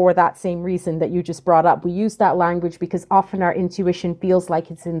saying for that same reason that you just brought up? We use that language because often our intuition feels like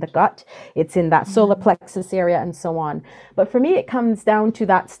it's in the gut, it's in that solar plexus area and so on. But for me, it comes down to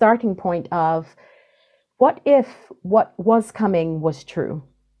that starting point of, what if what was coming was true?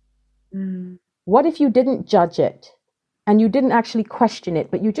 Mm. What if you didn't judge it and you didn't actually question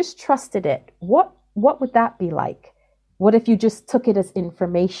it, but you just trusted it? What would that be like? What if you just took it as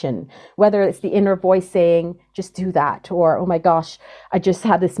information, whether it's the inner voice saying, just do that, or, oh my gosh, I just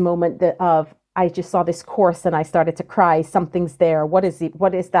had this moment I just saw this course and I started to cry. Something's there. What is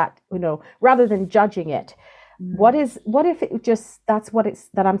that? Rather than judging it, what if it just, that's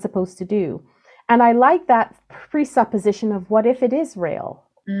that I'm supposed to do? And I like that presupposition of what if it is real,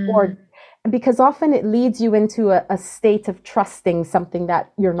 or because often it leads you into a state of trusting something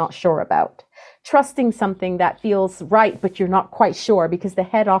that you're not sure about. Trusting something that feels right, but you're not quite sure, because the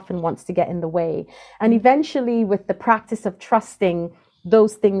head often wants to get in the way. And eventually, with the practice of trusting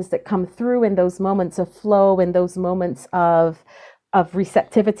those things that come through in those moments of flow, in those moments of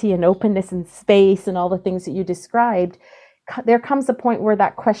receptivity and openness and space and all the things that you described, there comes a point where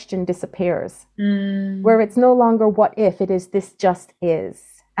that question disappears, where it's no longer what if, it is this just is.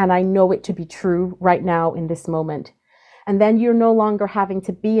 And I know it to be true right now in this moment. And then you're no longer having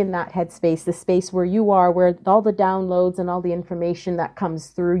to be in that headspace, the space where you are, where all the downloads and all the information that comes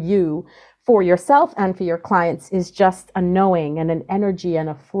through you for yourself and for your clients is just a knowing and an energy and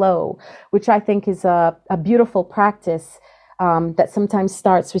a flow, which I think is a beautiful practice that sometimes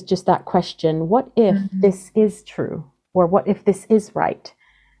starts with just that question, what if this is true? Or what if this is right?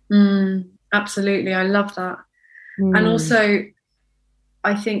 Absolutely. I love that. And also,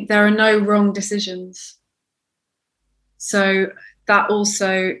 I think there are no wrong decisions. So that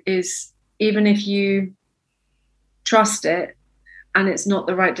also is, even if you trust it and it's not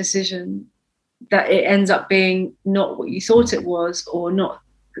the right decision, that it ends up being not what you thought it was, or not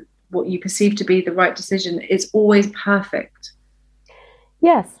what you perceive to be the right decision. It's always perfect.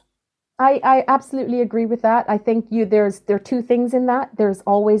 Yes, I absolutely agree with that. I think there are two things in that. There's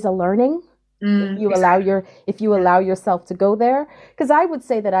always a learning. If you allow yourself to go there, because I would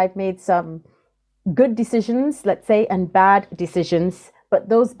say that I've made some good decisions, let's say, and bad decisions, but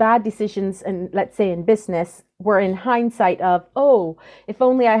those bad decisions, and let's say in business, were in hindsight of, oh, if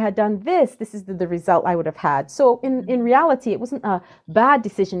only I had done this is the result I would have had. So in reality, it wasn't a bad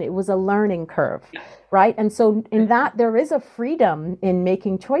decision, it was a learning curve, right? And so in that, there is a freedom in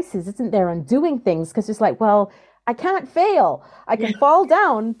making choices, isn't there, and doing things, because it's like, well, I can't fail. I can fall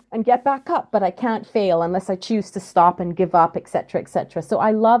down and get back up, but I can't fail unless I choose to stop and give up, et cetera, et cetera. So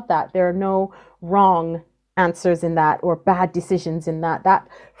I love that. There are no wrong answers in that or bad decisions in that. That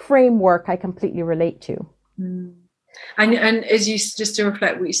framework I completely relate to. And as you, just to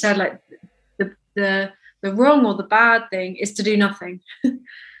reflect what you said, like the wrong or the bad thing is to do nothing,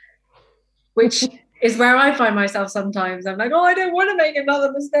 which is where I find myself sometimes. I'm like, oh, I don't want to make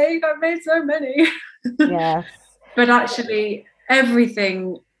another mistake. I've made so many. Yes. But actually, I've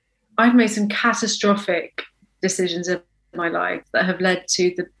made some catastrophic decisions in my life that have led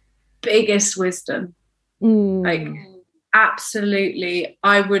to the biggest wisdom. Like, absolutely,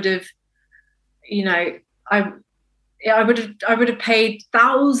 I would have, I would have paid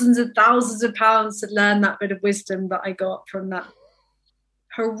thousands and thousands of pounds to learn that bit of wisdom that I got from that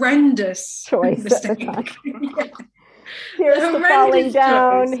horrendous choice mistake. Here's the falling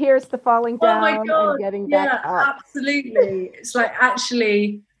down. Choice. Here's the falling down. Oh my God. And getting back up. Absolutely. It's like,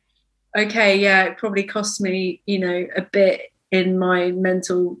 actually, okay, yeah, it probably cost me, a bit in my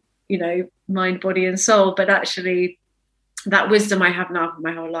mental, mind, body, and soul. But actually, that wisdom I have now for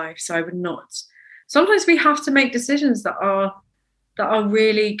my whole life. So I would not. Sometimes we have to make decisions that are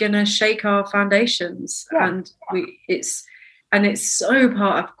really going to shake our foundations, and it's so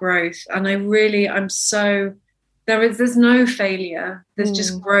part of growth. And there's no failure. There's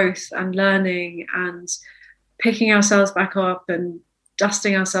just growth and learning and picking ourselves back up and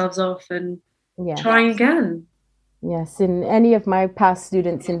dusting ourselves off and trying again. Yes, and any of my past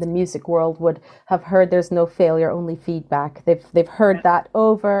students in the music world would have heard there's no failure, only feedback. They've heard that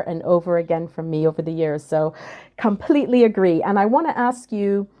over and over again from me over the years. So completely agree. And I want to ask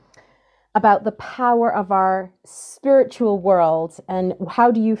you about the power of our spiritual world and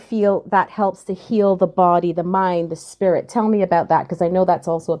how do you feel that helps to heal the body, the mind, the spirit? Tell me about that, because I know that's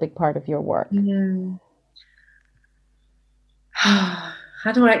also a big part of your work.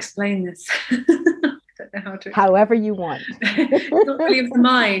 How do I explain this? However you want. Not really of the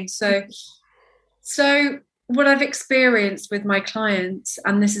mind. So what I've experienced with my clients,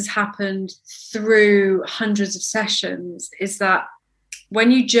 and this has happened through hundreds of sessions, is that when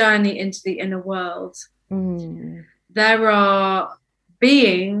you journey into the inner world, there are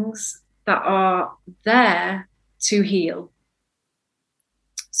beings that are there to heal.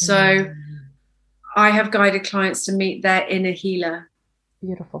 So I have guided clients to meet their inner healer.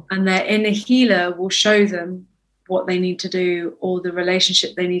 Beautiful. And their inner healer will show them what they need to do, or the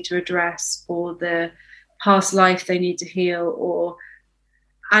relationship they need to address, or the past life they need to heal,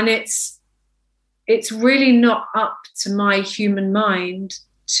 and it's really not up to my human mind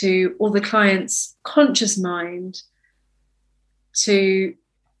or the client's conscious mind to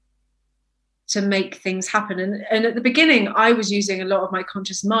make things happen. And at the beginning, I was using a lot of my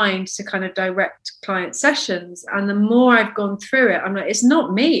conscious mind to kind of direct client sessions. And the more I've gone through it, I'm like, it's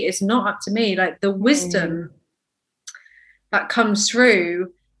not me. It's not up to me. Like the wisdom that comes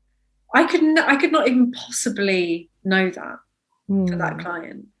through, I could not even possibly know that for that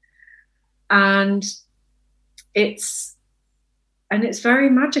client. And it's very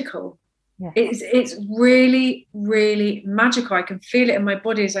magical. Yes. It's really, really magical. I can feel it in my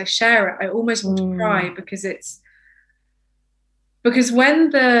body as I share it. I almost want to cry because when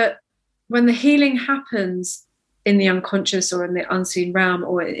the healing happens in the unconscious or in the unseen realm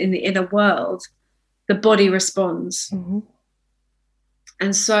or in the inner world, the body responds.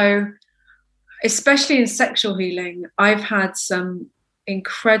 And so, especially in sexual healing, I've had some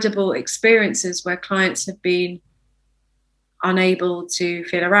incredible experiences where clients have been unable to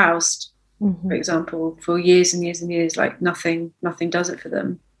feel aroused. For example, for years and years and years, like nothing does it for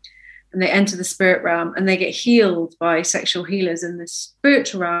them. And they enter the spirit realm and they get healed by sexual healers in the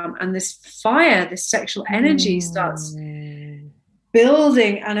spiritual realm. And this fire, this sexual energy starts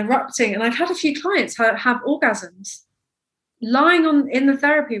building and erupting. And I've had a few clients have orgasms lying in the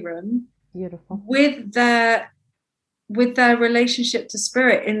therapy room. Beautiful. with their relationship to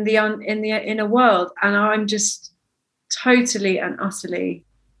spirit in the inner world. And I'm just totally and utterly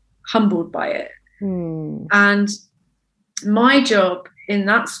humbled by it. And my job in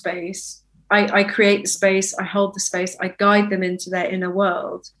that space, I create the space, I hold the space, I guide them into their inner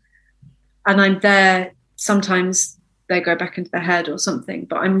world, and I'm there. Sometimes they go back into their head or something,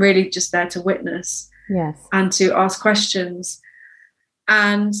 but I'm really just there to witness, and to ask questions.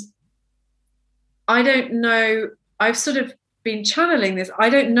 And I don't know, I've sort of been channeling this.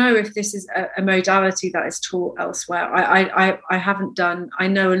 I don't know if this is a modality that is taught elsewhere. I haven't done, I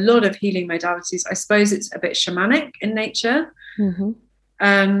know a lot of healing modalities. I suppose it's a bit shamanic in nature.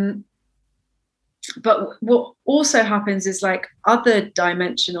 But what also happens is like other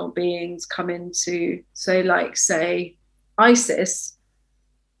dimensional beings come into, so like say Isis,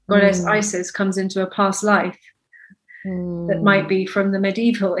 goddess Isis comes into a past life that might be from the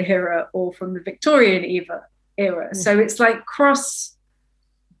medieval era or from the Victorian era. So it's like cross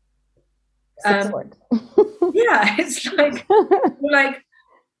support. It's like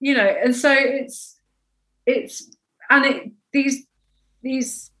you know, and so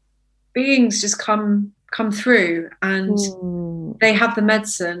these beings just come through, and they have the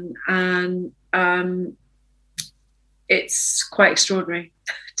medicine, and it's quite extraordinary,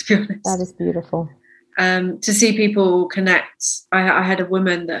 to be honest. That is beautiful. To see people connect. I had a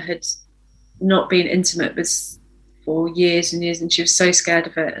woman that had not been intimate with for years and years, and she was so scared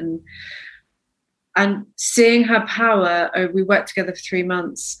of it, and seeing her power. We worked together for 3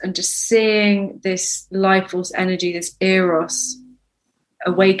 months, and just seeing this life force energy, this eros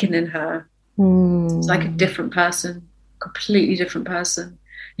awaken in her. It's like a different person, completely different person.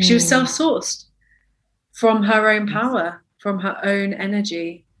 She was self-sourced from her own power, from her own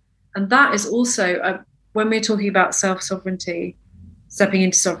energy. And that is also when we're talking about self-sovereignty, stepping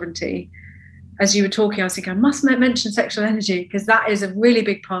into sovereignty. As you were talking, I was thinking I must mention sexual energy, because that is a really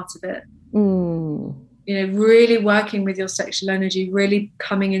big part of it. You know, really working with your sexual energy, really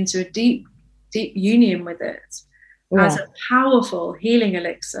coming into a deep union with it as a powerful healing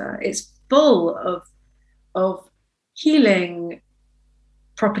elixir. It's full of healing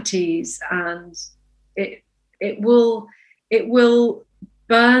properties, and it will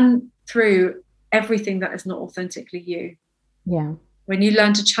burn through everything that is not authentically you. Yeah. When you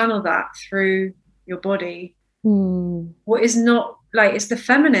learn to channel that through your body, what is not, like, it's the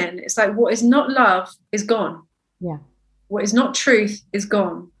feminine. It's like what is not love is gone. Yeah. What is not truth is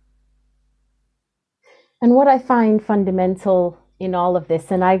gone. And what I find fundamental in all of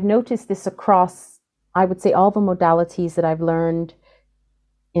this, and I've noticed this across, I would say, all the modalities that I've learned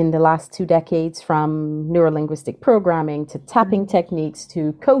in the last 2 decades, from neurolinguistic programming to tapping techniques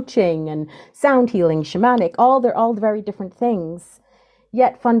to coaching and sound healing, shamanic, they're all very different things.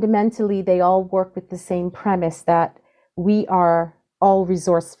 Yet fundamentally, they all work with the same premise that we are all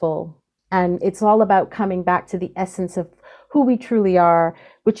resourceful. And it's all about coming back to the essence of who we truly are,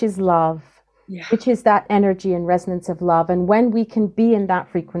 which is love, which is that energy and resonance of love. And when we can be in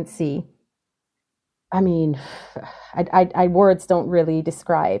that frequency, I mean, I words don't really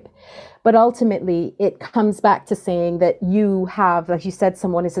describe, but ultimately it comes back to saying that you have, like you said,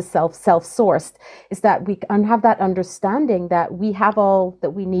 someone is a self-sourced, is that we have that understanding that we have all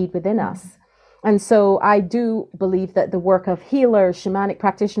that we need within us. And so I do believe that the work of healers, shamanic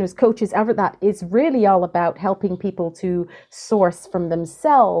practitioners, coaches, ever that is really all about helping people to source from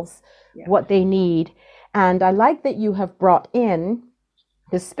themselves what they need. And I like that you have brought in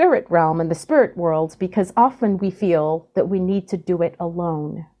the spirit realm and the spirit world, because often we feel that we need to do it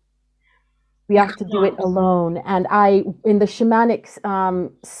alone. We have to do it alone. And in the shamanic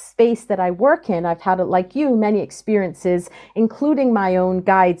space that I work in, I've had, like you, many experiences, including my own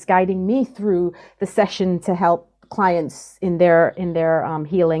guides guiding me through the session to help clients in their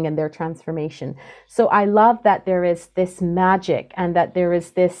healing and their transformation. So I love that there is this magic and that there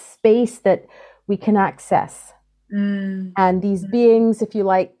is this space that we can access. And these beings, if you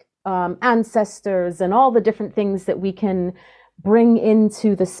like, ancestors and all the different things that we can bring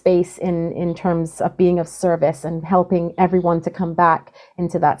into the space in terms of being of service and helping everyone to come back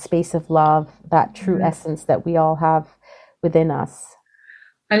into that space of love, that true essence that we all have within us.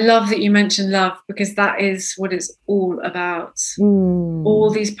 I love that you mentioned love, because that is what it's all about.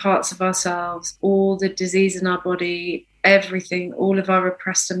 All these parts of ourselves, all the disease in our body, everything, all of our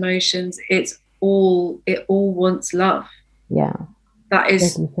repressed emotions, it all wants love. Yeah. That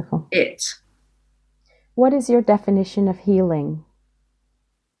is beautiful. It. What is your definition of healing?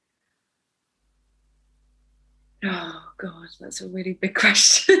 Oh God, that's a really big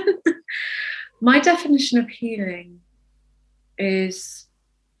question. My definition of healing is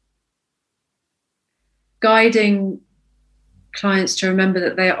guiding clients to remember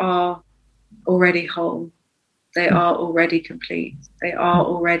that they are already whole. They are already complete. They are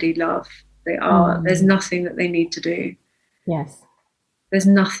already love. There's nothing that they need to do. Yes. There's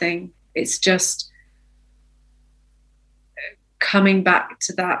nothing. It's just coming back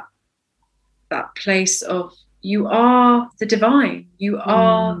to that place of you are the divine. You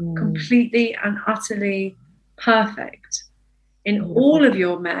are completely and utterly perfect in all of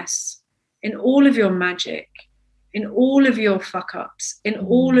your mess, in all of your magic, in all of your fuck ups, in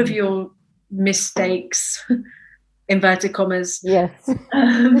all of your mistakes, inverted commas. Yes.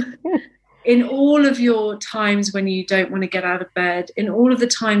 In all of your times when you don't want to get out of bed, in all of the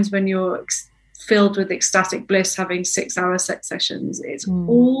times when you're filled with ecstatic bliss, having 6-hour sex sessions, it's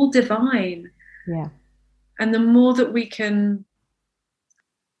all divine. Yeah. And the more that we can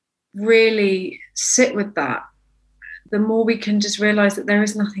really sit with that, the more we can just realize that there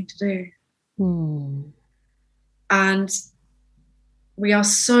is nothing to do. And we are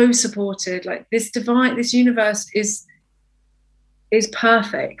so supported. Like this universe is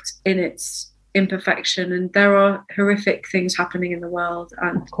perfect in its imperfection, and there are horrific things happening in the world,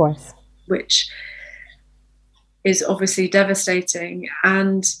 and of course, which is obviously devastating.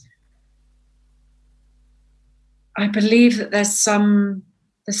 And I believe that there's some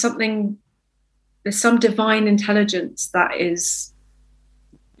divine intelligence that is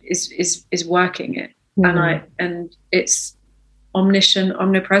working it, and it's omniscient,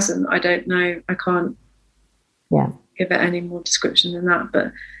 omnipresent. I don't know. I can't give it any more description than that.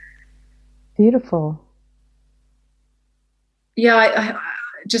 But beautiful. Yeah, I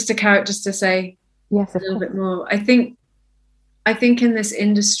just to say yes, a little bit more. I think in this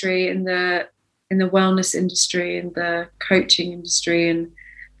industry, in the wellness industry, in the coaching industry, and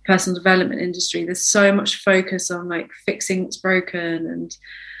personal development industry, there's so much focus on like fixing what's broken, and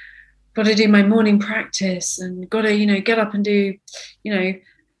got to do my morning practice, and got to get up and do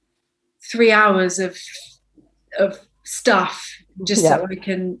 3 hours of stuff just so I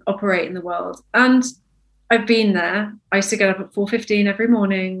can operate in the world. And I've been there. I used to get up at 4:15 every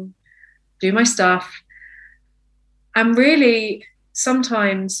morning, do my stuff, and really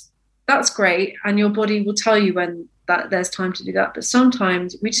sometimes that's great. And your body will tell you when that there's time to do that. But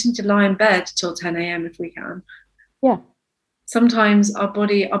sometimes we just need to lie in bed till 10 a.m. if we can. Yeah. Sometimes our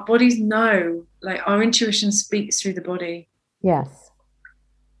bodies know, like our intuition speaks through the body. Yes.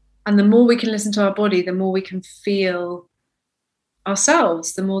 And the more we can listen to our body, the more we can feel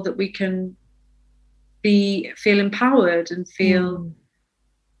ourselves, the more that we can feel empowered and feel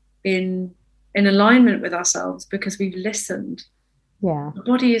in alignment with ourselves, because we've listened. Yeah. The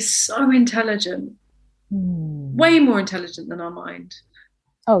body is so intelligent, way more intelligent than our mind.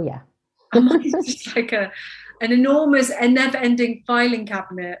 Oh yeah. Our mind is just like an enormous and never-ending filing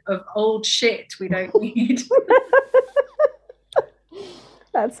cabinet of old shit we don't need.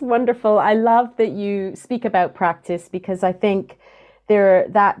 That's wonderful. I love that you speak about practice, because I think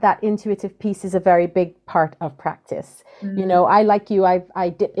that intuitive piece is a very big part of practice. You know, I, like you, I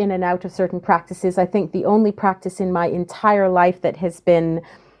dip in and out of certain practices. I think the only practice in my entire life that has been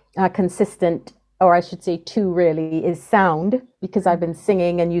consistent, or I should say two really, is sound, because I've been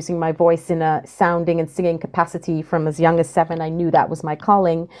singing and using my voice in a sounding and singing capacity from as young as 7. I knew that was my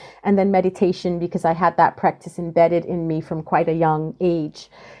calling. And then meditation, because I had that practice embedded in me from quite a young age.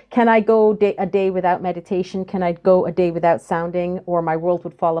 Can I go a day without meditation? Can I go a day without sounding, or my world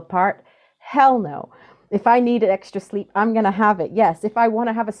would fall apart? Hell no. If I needed extra sleep, I'm going to have it. Yes. If I want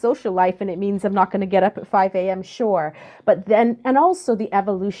to have a social life and it means I'm not going to get up at 5 a.m., sure. But then, and also the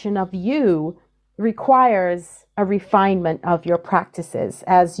evolution of you requires a refinement of your practices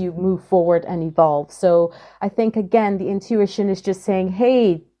as you move forward and evolve. So I think, again, the intuition is just saying,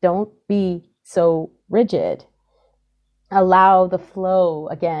 hey, don't be so rigid. Allow the flow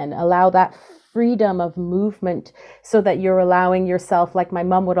again, allow that freedom of movement, so that you're allowing yourself, like my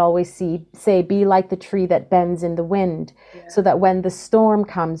mom would always say, be like the tree that bends in the wind, so that when the storm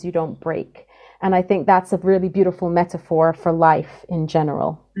comes, you don't break. And I think that's a really beautiful metaphor for life in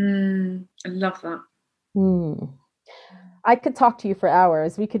general. I love that. I could talk to you for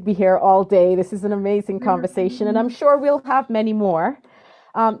hours. We could be here all day. This is an amazing conversation, and I'm sure we'll have many more.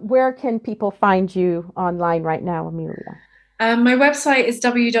 Where can people find you online right now, Amelia? My website is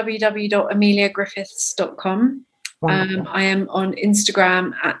www.ameliagriffiths.com. I am on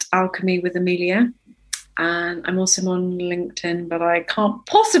Instagram at Alchemy with Amelia, and I'm also on LinkedIn, but I can't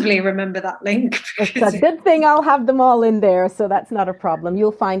possibly remember that link. It's a good thing I'll have them all in there, so that's not a problem.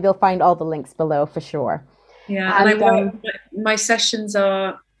 They'll find all the links below for sure. Yeah, and my sessions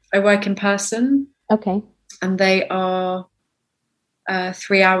I work in person. Okay. And they are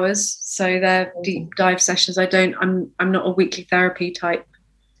 3 hours, so they're deep dive sessions. I'm not a weekly therapy type.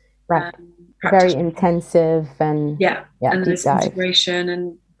 Right. Very intensive and and there's integration,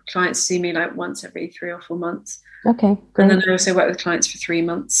 and clients see me like once every 3 or 4 months. Okay. Great. And then I also work with clients for 3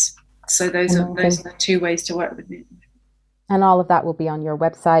 months. So those are the 2 ways to work with me. And all of that will be on your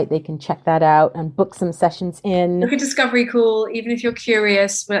website. They can check that out and book some sessions in. Book a discovery call. Even if you're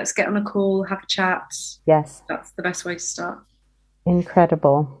curious, let's get on a call, have a chat. Yes. That's the best way to start.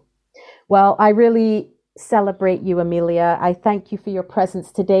 Incredible. Well, I really celebrate you, Amelia. I thank you for your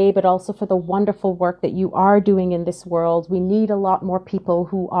presence today, but also for the wonderful work that you are doing in this world. We need a lot more people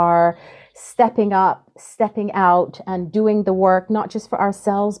who are stepping up, stepping out, and doing the work, not just for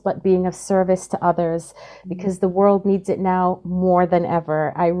ourselves, but being of service to others, because the world needs it now more than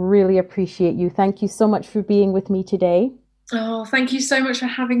ever. I really appreciate you. Thank you so much for being with me today. Oh, thank you so much for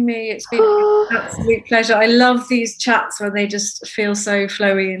having me. It's been an absolute pleasure. I love these chats where they just feel so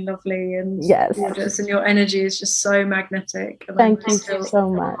flowy and lovely and gorgeous, and your energy is just so magnetic. And thank you so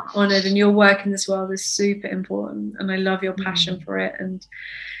much. Honored, and your work in this world is super important, and I love your passion for it. And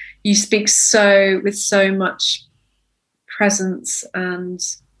you speak with so much presence, and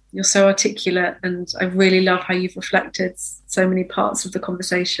you're so articulate, and I really love how you've reflected so many parts of the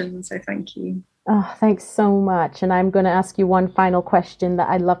conversation. So thank you. Oh, thanks so much. And I'm going to ask you one final question that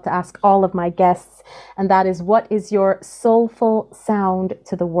I love to ask all of my guests. And that is, what is your soulful sound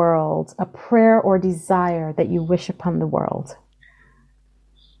to the world? A prayer or desire that you wish upon the world?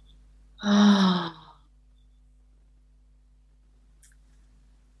 My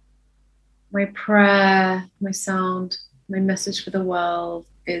prayer, my sound, my message for the world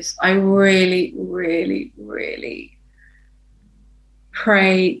is, I really, really, really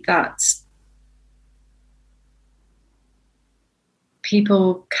pray that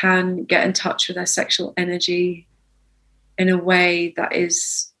people can get in touch with their sexual energy in a way that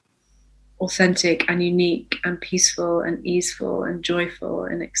is authentic and unique and peaceful and easeful and joyful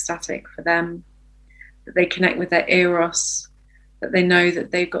and ecstatic for them, that they connect with their eros, that they know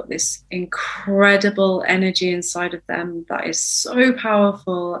that they've got this incredible energy inside of them that is so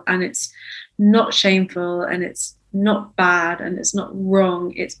powerful, and it's not shameful, and it's not bad, and it's not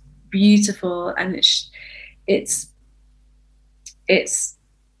wrong. It's beautiful, and it's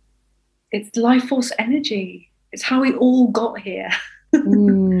life force energy. It's how we all got here.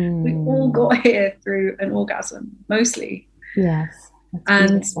 We all got here through an orgasm, mostly. Yes.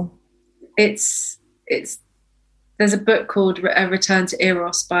 And beautiful. It's there's a book called A Return to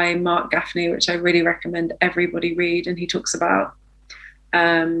Eros by Mark Gaffney, which I really recommend everybody read. And he talks about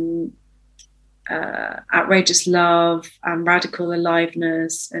outrageous love and radical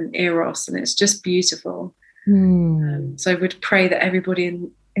aliveness and Eros, and it's just beautiful. So I would pray that everybody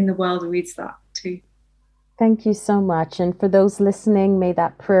in the world reads that too. Thank you so much. And for those listening, may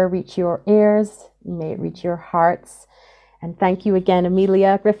that prayer reach your ears, may it reach your hearts. And thank you again,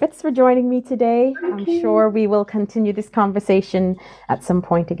 Amelia Griffiths, for joining me today. I'm sure we will continue this conversation at some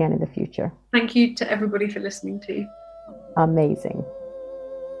point again in the future. Thank you to everybody for listening too. Amazing.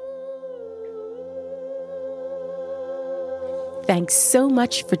 Thanks so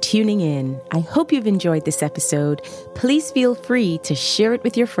much for tuning in. I hope you've enjoyed this episode. Please feel free to share it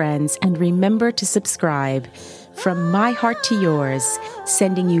with your friends and remember to subscribe. From my heart to yours,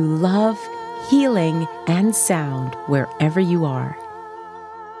 sending you love, healing, and sound wherever you are.